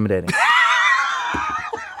 big and intimidating.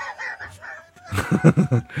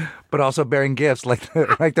 But also bearing gifts like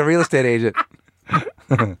the real estate agent.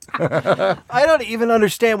 I don't even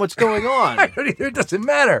understand what's going on. I don't either. It doesn't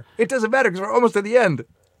matter. It doesn't matter because we're almost at the end.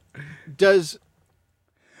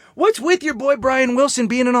 What's with your boy Brian Wilson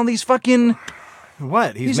being in all these fucking...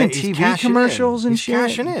 What? He's in TV commercials and shit.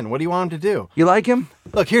 He's cashing in. What do you want him to do? You like him?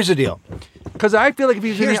 Look, here's the deal. Because I feel like if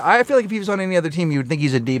he was on any other team, you would think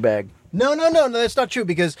he's a D-bag. No, that's not true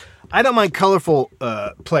because I don't mind colorful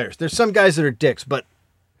players. There's some guys that are dicks, but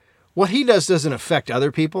what he does doesn't affect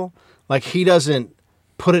other people. Like, he doesn't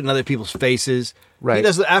put it in other people's faces. Right. He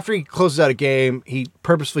does. After he closes out a game, he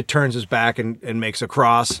purposefully turns his back and makes a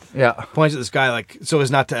cross. Yeah. Points at this guy like so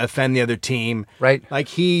as not to offend the other team. Right. Like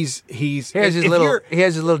he has his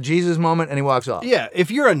little Jesus moment and he walks off. Yeah.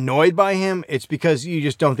 If you're annoyed by him, it's because you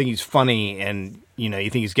just don't think he's funny and you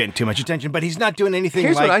think he's getting too much attention. But he's not doing anything.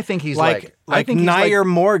 Here's what I think he's like. Like Nair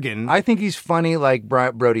Morgan. I think he's funny like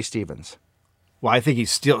Brody Stevens. Well, I think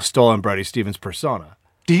he's still stolen Brody Stevens' persona.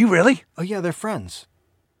 Do you really? Oh yeah, they're friends.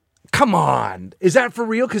 Come on. Is that for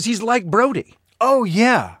real? Because he's like Brody. Oh,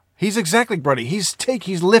 yeah. He's exactly Brody. He's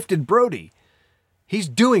lifted Brody. He's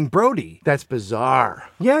doing Brody. That's bizarre.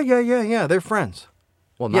 Yeah. They're friends.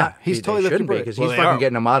 Well, he's totally lifted Brody. Because he's fucking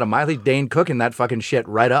getting him out of Miley. Dane cooking that fucking shit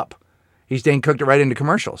right up. He's Dane cooked it right into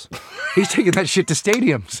commercials. He's taking that shit to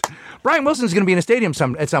stadiums. Brian Wilson's going to be in a stadium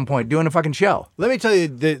at some point doing a fucking show. Let me tell you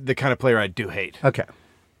the kind of player I do hate. Okay.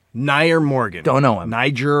 Nair Morgan. Don't know him.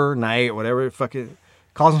 Nair, whatever fucking...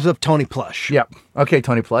 Calls himself Tony Plush. Yep. Okay,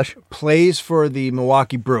 Tony Plush. Plays for the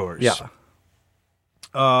Milwaukee Brewers. Yeah.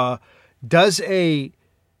 So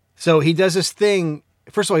he does this thing.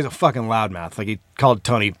 First of all, he's a fucking loudmouth. Like he called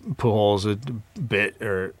Tony Pujols a bit,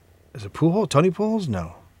 or is it Pujols? Tony Pujols? No.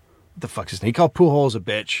 What the fuck's his name? He called Pujols a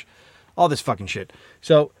bitch. All this fucking shit.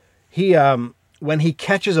 So he, when he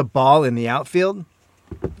catches a ball in the outfield,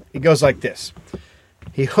 he goes like this.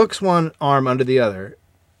 He hooks one arm under the other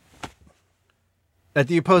at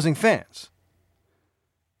the opposing fans.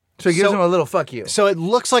 So he gives him a little fuck you. So it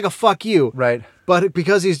looks like a fuck you. Right. But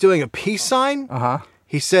because he's doing a peace sign,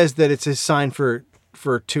 he says that it's his sign for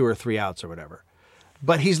 2 or 3 outs or whatever.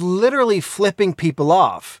 But he's literally flipping people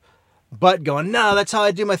off, but going, no, that's how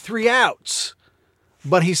I do my 3 outs.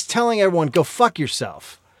 But he's telling everyone, go fuck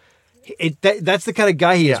yourself. That's the kind of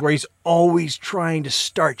guy he is, where he's always trying to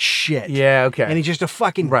start shit. Yeah, okay. And he's just a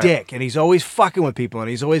fucking dick, and he's always fucking with people, and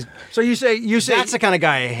he's always... So you say that's the kind of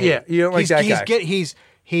guy I hate. Yeah, you don't like that guy.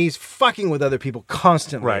 He's fucking with other people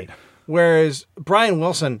constantly. Right. Whereas Brian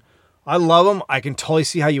Wilson, I love him. I can totally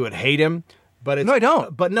see how you would hate him. But no, I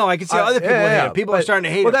don't. But no, I can see how other people would hate him. People are starting to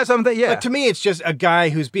hate him. Well, that's something. Yeah. But to me, it's just a guy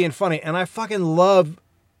who's being funny, and I fucking love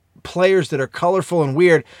players that are colorful and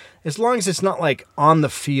weird, as long as it's not like on the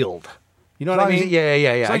field. You know what I mean?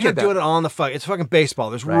 Yeah. So I get doing it on the fuck. It's fucking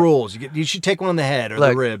baseball. There's rules. You should take one on the head or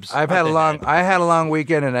the ribs. I had a long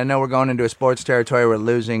weekend, and I know we're going into a sports territory. We're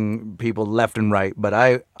losing people left and right, but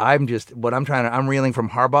I'm reeling from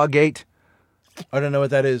Harbaugh Gate. I don't know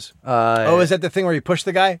what that is. Is that the thing where you push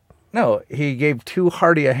the guy? No, he gave too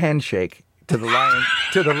hearty a handshake to the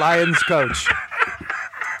Lions coach.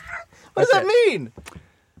 What does that mean?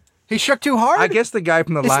 He shook too hard? I guess the guy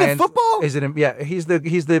from the Lions. Isn't it football? He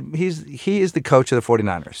is the coach of the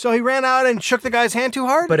 49ers. So he ran out and shook the guy's hand too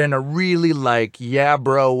hard? But in a really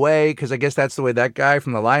bro way, because I guess that's the way that guy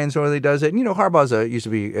from the Lions really does it. And Harbaugh used to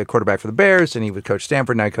be a quarterback for the Bears, and he would coach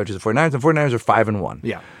Stanford, now he coaches the 49ers. The 49ers are 5-1.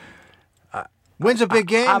 Yeah. Wins a big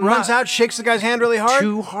game, runs out, shakes the guy's hand really hard.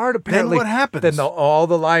 Too hard, apparently. Then what happens? Then all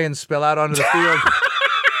the Lions spill out onto the field.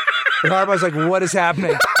 And Harbaugh's like, what is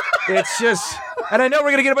happening? It's just... And I know we're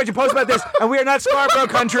going to get a bunch of posts about this, and we are not Scarborough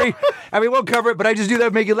country, and we won't cover it, but I just do that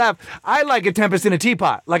to make you laugh. I like a tempest in a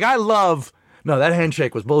teapot. Like, I love... No, that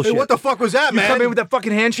handshake was bullshit. Hey, what the fuck was that, man? You come in with that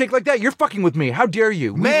fucking handshake like that? You're fucking with me. How dare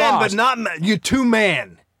you? Man, but not... You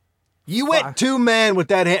 2-man. You went 2-man with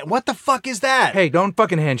that hand. What the fuck is that? Hey, don't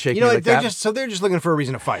fucking handshake me like that. They're just looking for a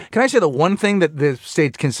reason to fight. Can I say the one thing that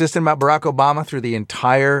stayed consistent about Barack Obama through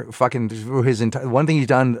one thing he's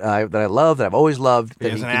done that I love, that I've always loved.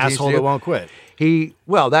 He's an asshole that won't quit.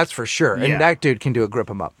 That's for sure. Yeah. And that dude can do a grip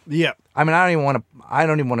him up. Yeah. I mean, I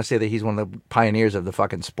don't even want to say that he's one of the pioneers of the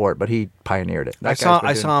fucking sport, but he pioneered it. I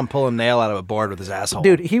saw him pull a nail out of a board with his asshole.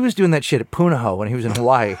 Dude, he was doing that shit at Punahou when he was in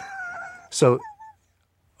Hawaii. So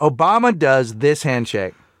Obama does this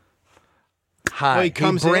handshake. High. Oh,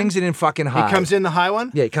 he brings it in fucking high. He comes in the high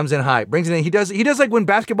one? Yeah, he comes in high. Brings it in. He does like when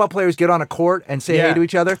basketball players get on a court and say hey to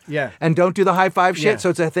each other. Yeah. And don't do the high five shit. Yeah. So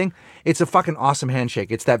it's a thing. It's a fucking awesome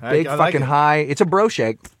handshake. It's that big I like fucking it. high. It's a bro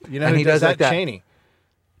shake. You know and who he does that? like that. Cheney.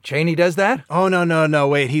 Cheney does that? Oh, no.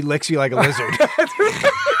 Wait, he licks you like a lizard.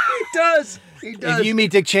 He does. He does. If you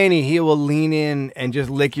meet Dick Cheney, he will lean in and just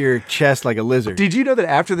lick your chest like a lizard. Did you know that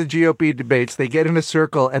after the GOP debates, they get in a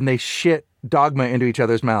circle and they shit dogma into each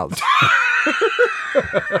other's mouths?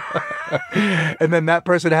 And then that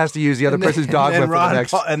person has to use the other person's dogma for the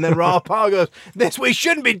next. And then Ron Paul goes, we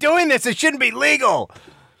shouldn't be doing this. It shouldn't be legal.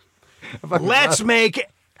 Let's make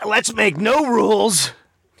no rules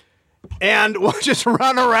and we'll just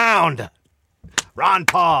run around. Ron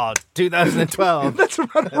Paul, 2012. Let's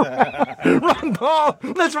run around. Ron Paul,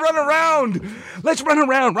 let's run around. Let's run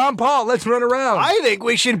around. Ron Paul, let's run around. I think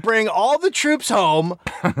we should bring all the troops home,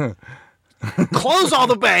 close all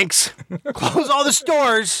the banks, close all the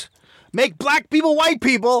stores, make black people white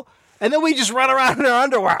people, and then we just run around in our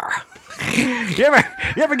underwear. You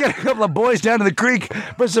ever get a couple of boys down to the creek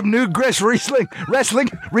for some new wrestling,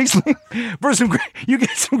 for some you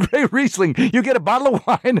get some great Riesling. You get a bottle of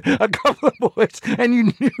wine, a couple of boys, and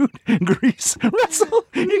you nude grease wrestle.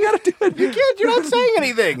 You gotta do it. You can't. You're not saying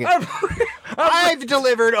anything. I've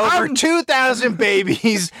delivered over 2,000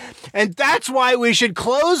 babies, and that's why we should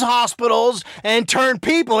close hospitals and turn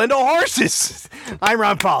people into horses. I'm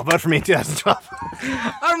Ron Paul. Vote for me, 2012.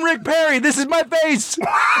 I'm Rick Perry. This is my face.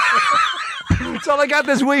 That's all I got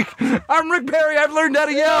this week. I'm Rick Perry. I've learned how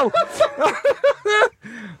to yell.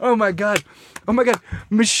 Oh my God.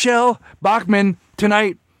 Michelle Bachmann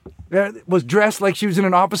tonight was dressed like she was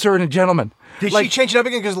an officer and a gentleman. Did she change it up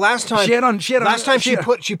again? Because last time she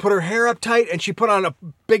put her hair up tight and she put on a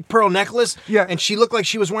big pearl necklace. Yeah, and she looked like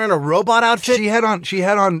she was wearing a robot outfit. She had on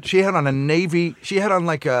a navy. She had on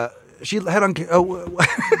she had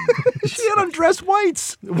on dress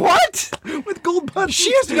whites. What? With gold buttons.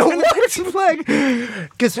 She has no white flag.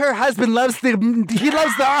 Because her husband loves the army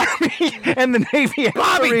and the Navy.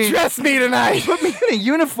 Bobby, dress me tonight. Put me in a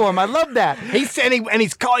uniform. I love that.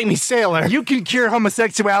 He's calling me sailor. You can cure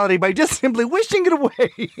homosexuality by just simply wishing it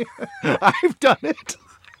away. I've done it.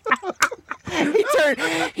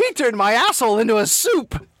 He turned my asshole into a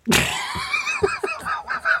soup.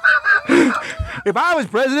 If I was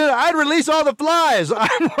president, I'd release all the flies.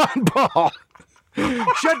 I'm Ron Paul.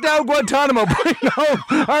 Shut down Guantanamo, bring home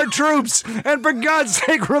our troops, and for God's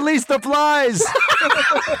sake, release the flies.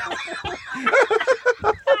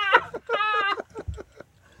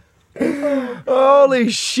 Holy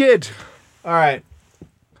shit. All right.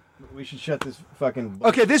 We should shut this fucking...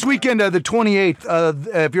 Okay, this weekend, the 28th,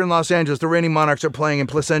 if you're in Los Angeles, the Reigning Monarchs are playing in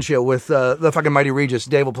Placentia with the fucking Mighty Regis.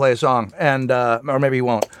 Dave will play a song, and or maybe he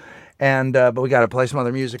won't. And but we got to play some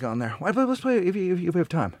other music on there. Let's play if we have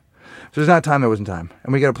time. So there's not time, there wasn't time.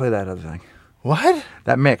 And we got to play that other thing. What?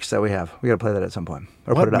 That mix that we have. We got to play that at some point.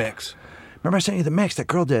 Or what put it up. Mix? Remember I sent you the mix that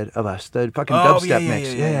girl did of us, the fucking dubstep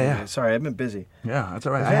mix. Yeah. Sorry, I've been busy. Yeah, that's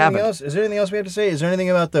all right. Is there anything else we have to say? Is there anything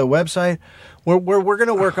about the website? We're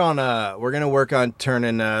gonna work on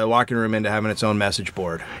turning the walking room into having its own message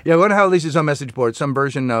board. Yeah, we're gonna have at least its own message board, some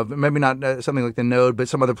version of maybe not something like the Node, but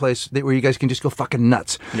some other place where you guys can just go fucking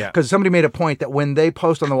nuts. Yeah. Because somebody made a point that when they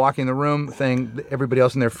post on the walking the room thing, everybody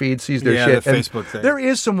else in their feed sees their shit. The Facebook thing. There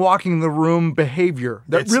is some walking the room behavior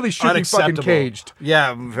that It's really should be fucking caged.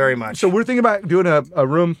 Yeah, very much. So we're thinking about doing a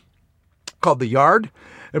room called the Yard.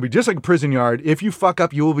 It'll be just like a prison yard. If you fuck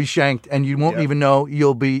up, you will be shanked, and you won't even know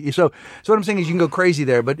you'll be. So what I'm saying is you can go crazy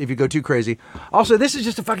there, but if you go too crazy. Also, this is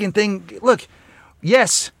just a fucking thing. Look,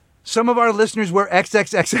 yes, some of our listeners wear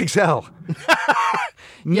XXXXL.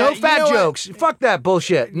 No fat jokes. Fuck that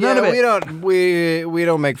bullshit. None of it. We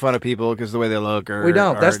don't make fun of people because the way they look. We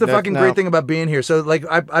don't. That's the fucking great thing about being here. So, like,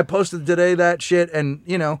 I posted today that shit, and,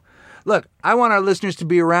 look, I want our listeners to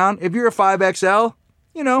be around. If you're a 5XL,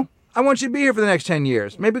 I want you to be here for the next 10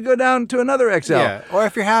 years. Maybe go down to another XL. Yeah. Or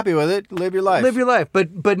if you're happy with it, live your life. Live your life.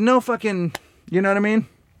 But no fucking, you know what I mean?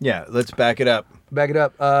 Yeah, let's back it up. Back it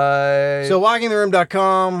up. So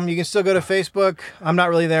walkingtheroom.com. You can still go to Facebook. I'm not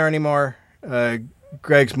really there anymore.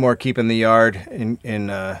 Greg's more keeping the yard in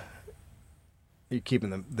you're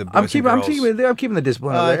keeping the boys and girls. I'm keeping the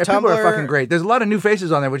discipline over there. People are fucking great. There's a lot of new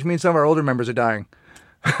faces on there, which means some of our older members are dying.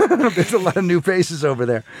 There's a lot of new faces over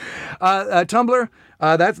there. Tumblr.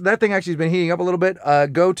 That thing actually has been heating up a little bit.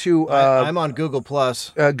 Go to. I'm on Google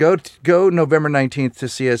Plus. Go November 19th to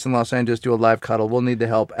see us in Los Angeles. Do a live cuddle. We'll need the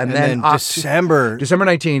help. And then December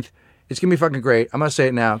 19th. It's gonna be fucking great. I'm gonna say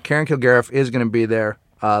it now. Karen Kilgariff is gonna be there.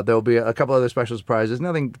 There'll be a couple other special surprises.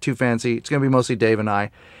 Nothing too fancy. It's going to be mostly Dave and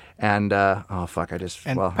I. And I just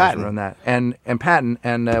ruined that. And Patton,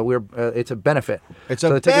 and we're it's a benefit. It's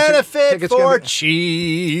a benefit for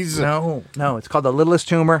cheese. No, it's called The Littlest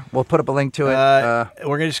Tumor. We'll put up a link to it.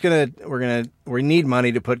 We need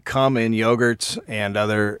money to put cum in yogurts and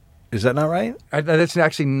other. Is that not right? That's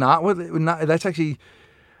actually not what. That's actually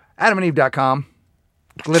AdamandEve.com.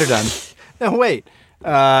 Glitter done. No, wait.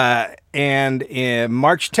 And in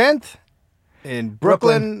March 10th. In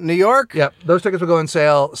Brooklyn, New York? Yep. Those tickets will go on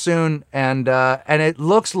sale soon. And it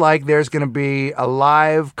looks like there's going to be a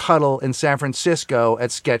live cuddle in San Francisco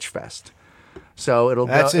at Sketchfest. So it'll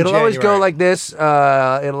always go like this.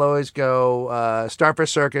 It'll always go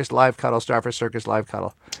Starfish Circus, live cuddle, Starfish Circus, live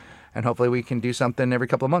cuddle. And hopefully we can do something every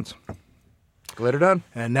couple of months. Glitter done.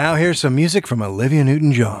 And now here's some music from Olivia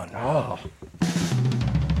Newton-John. Oh.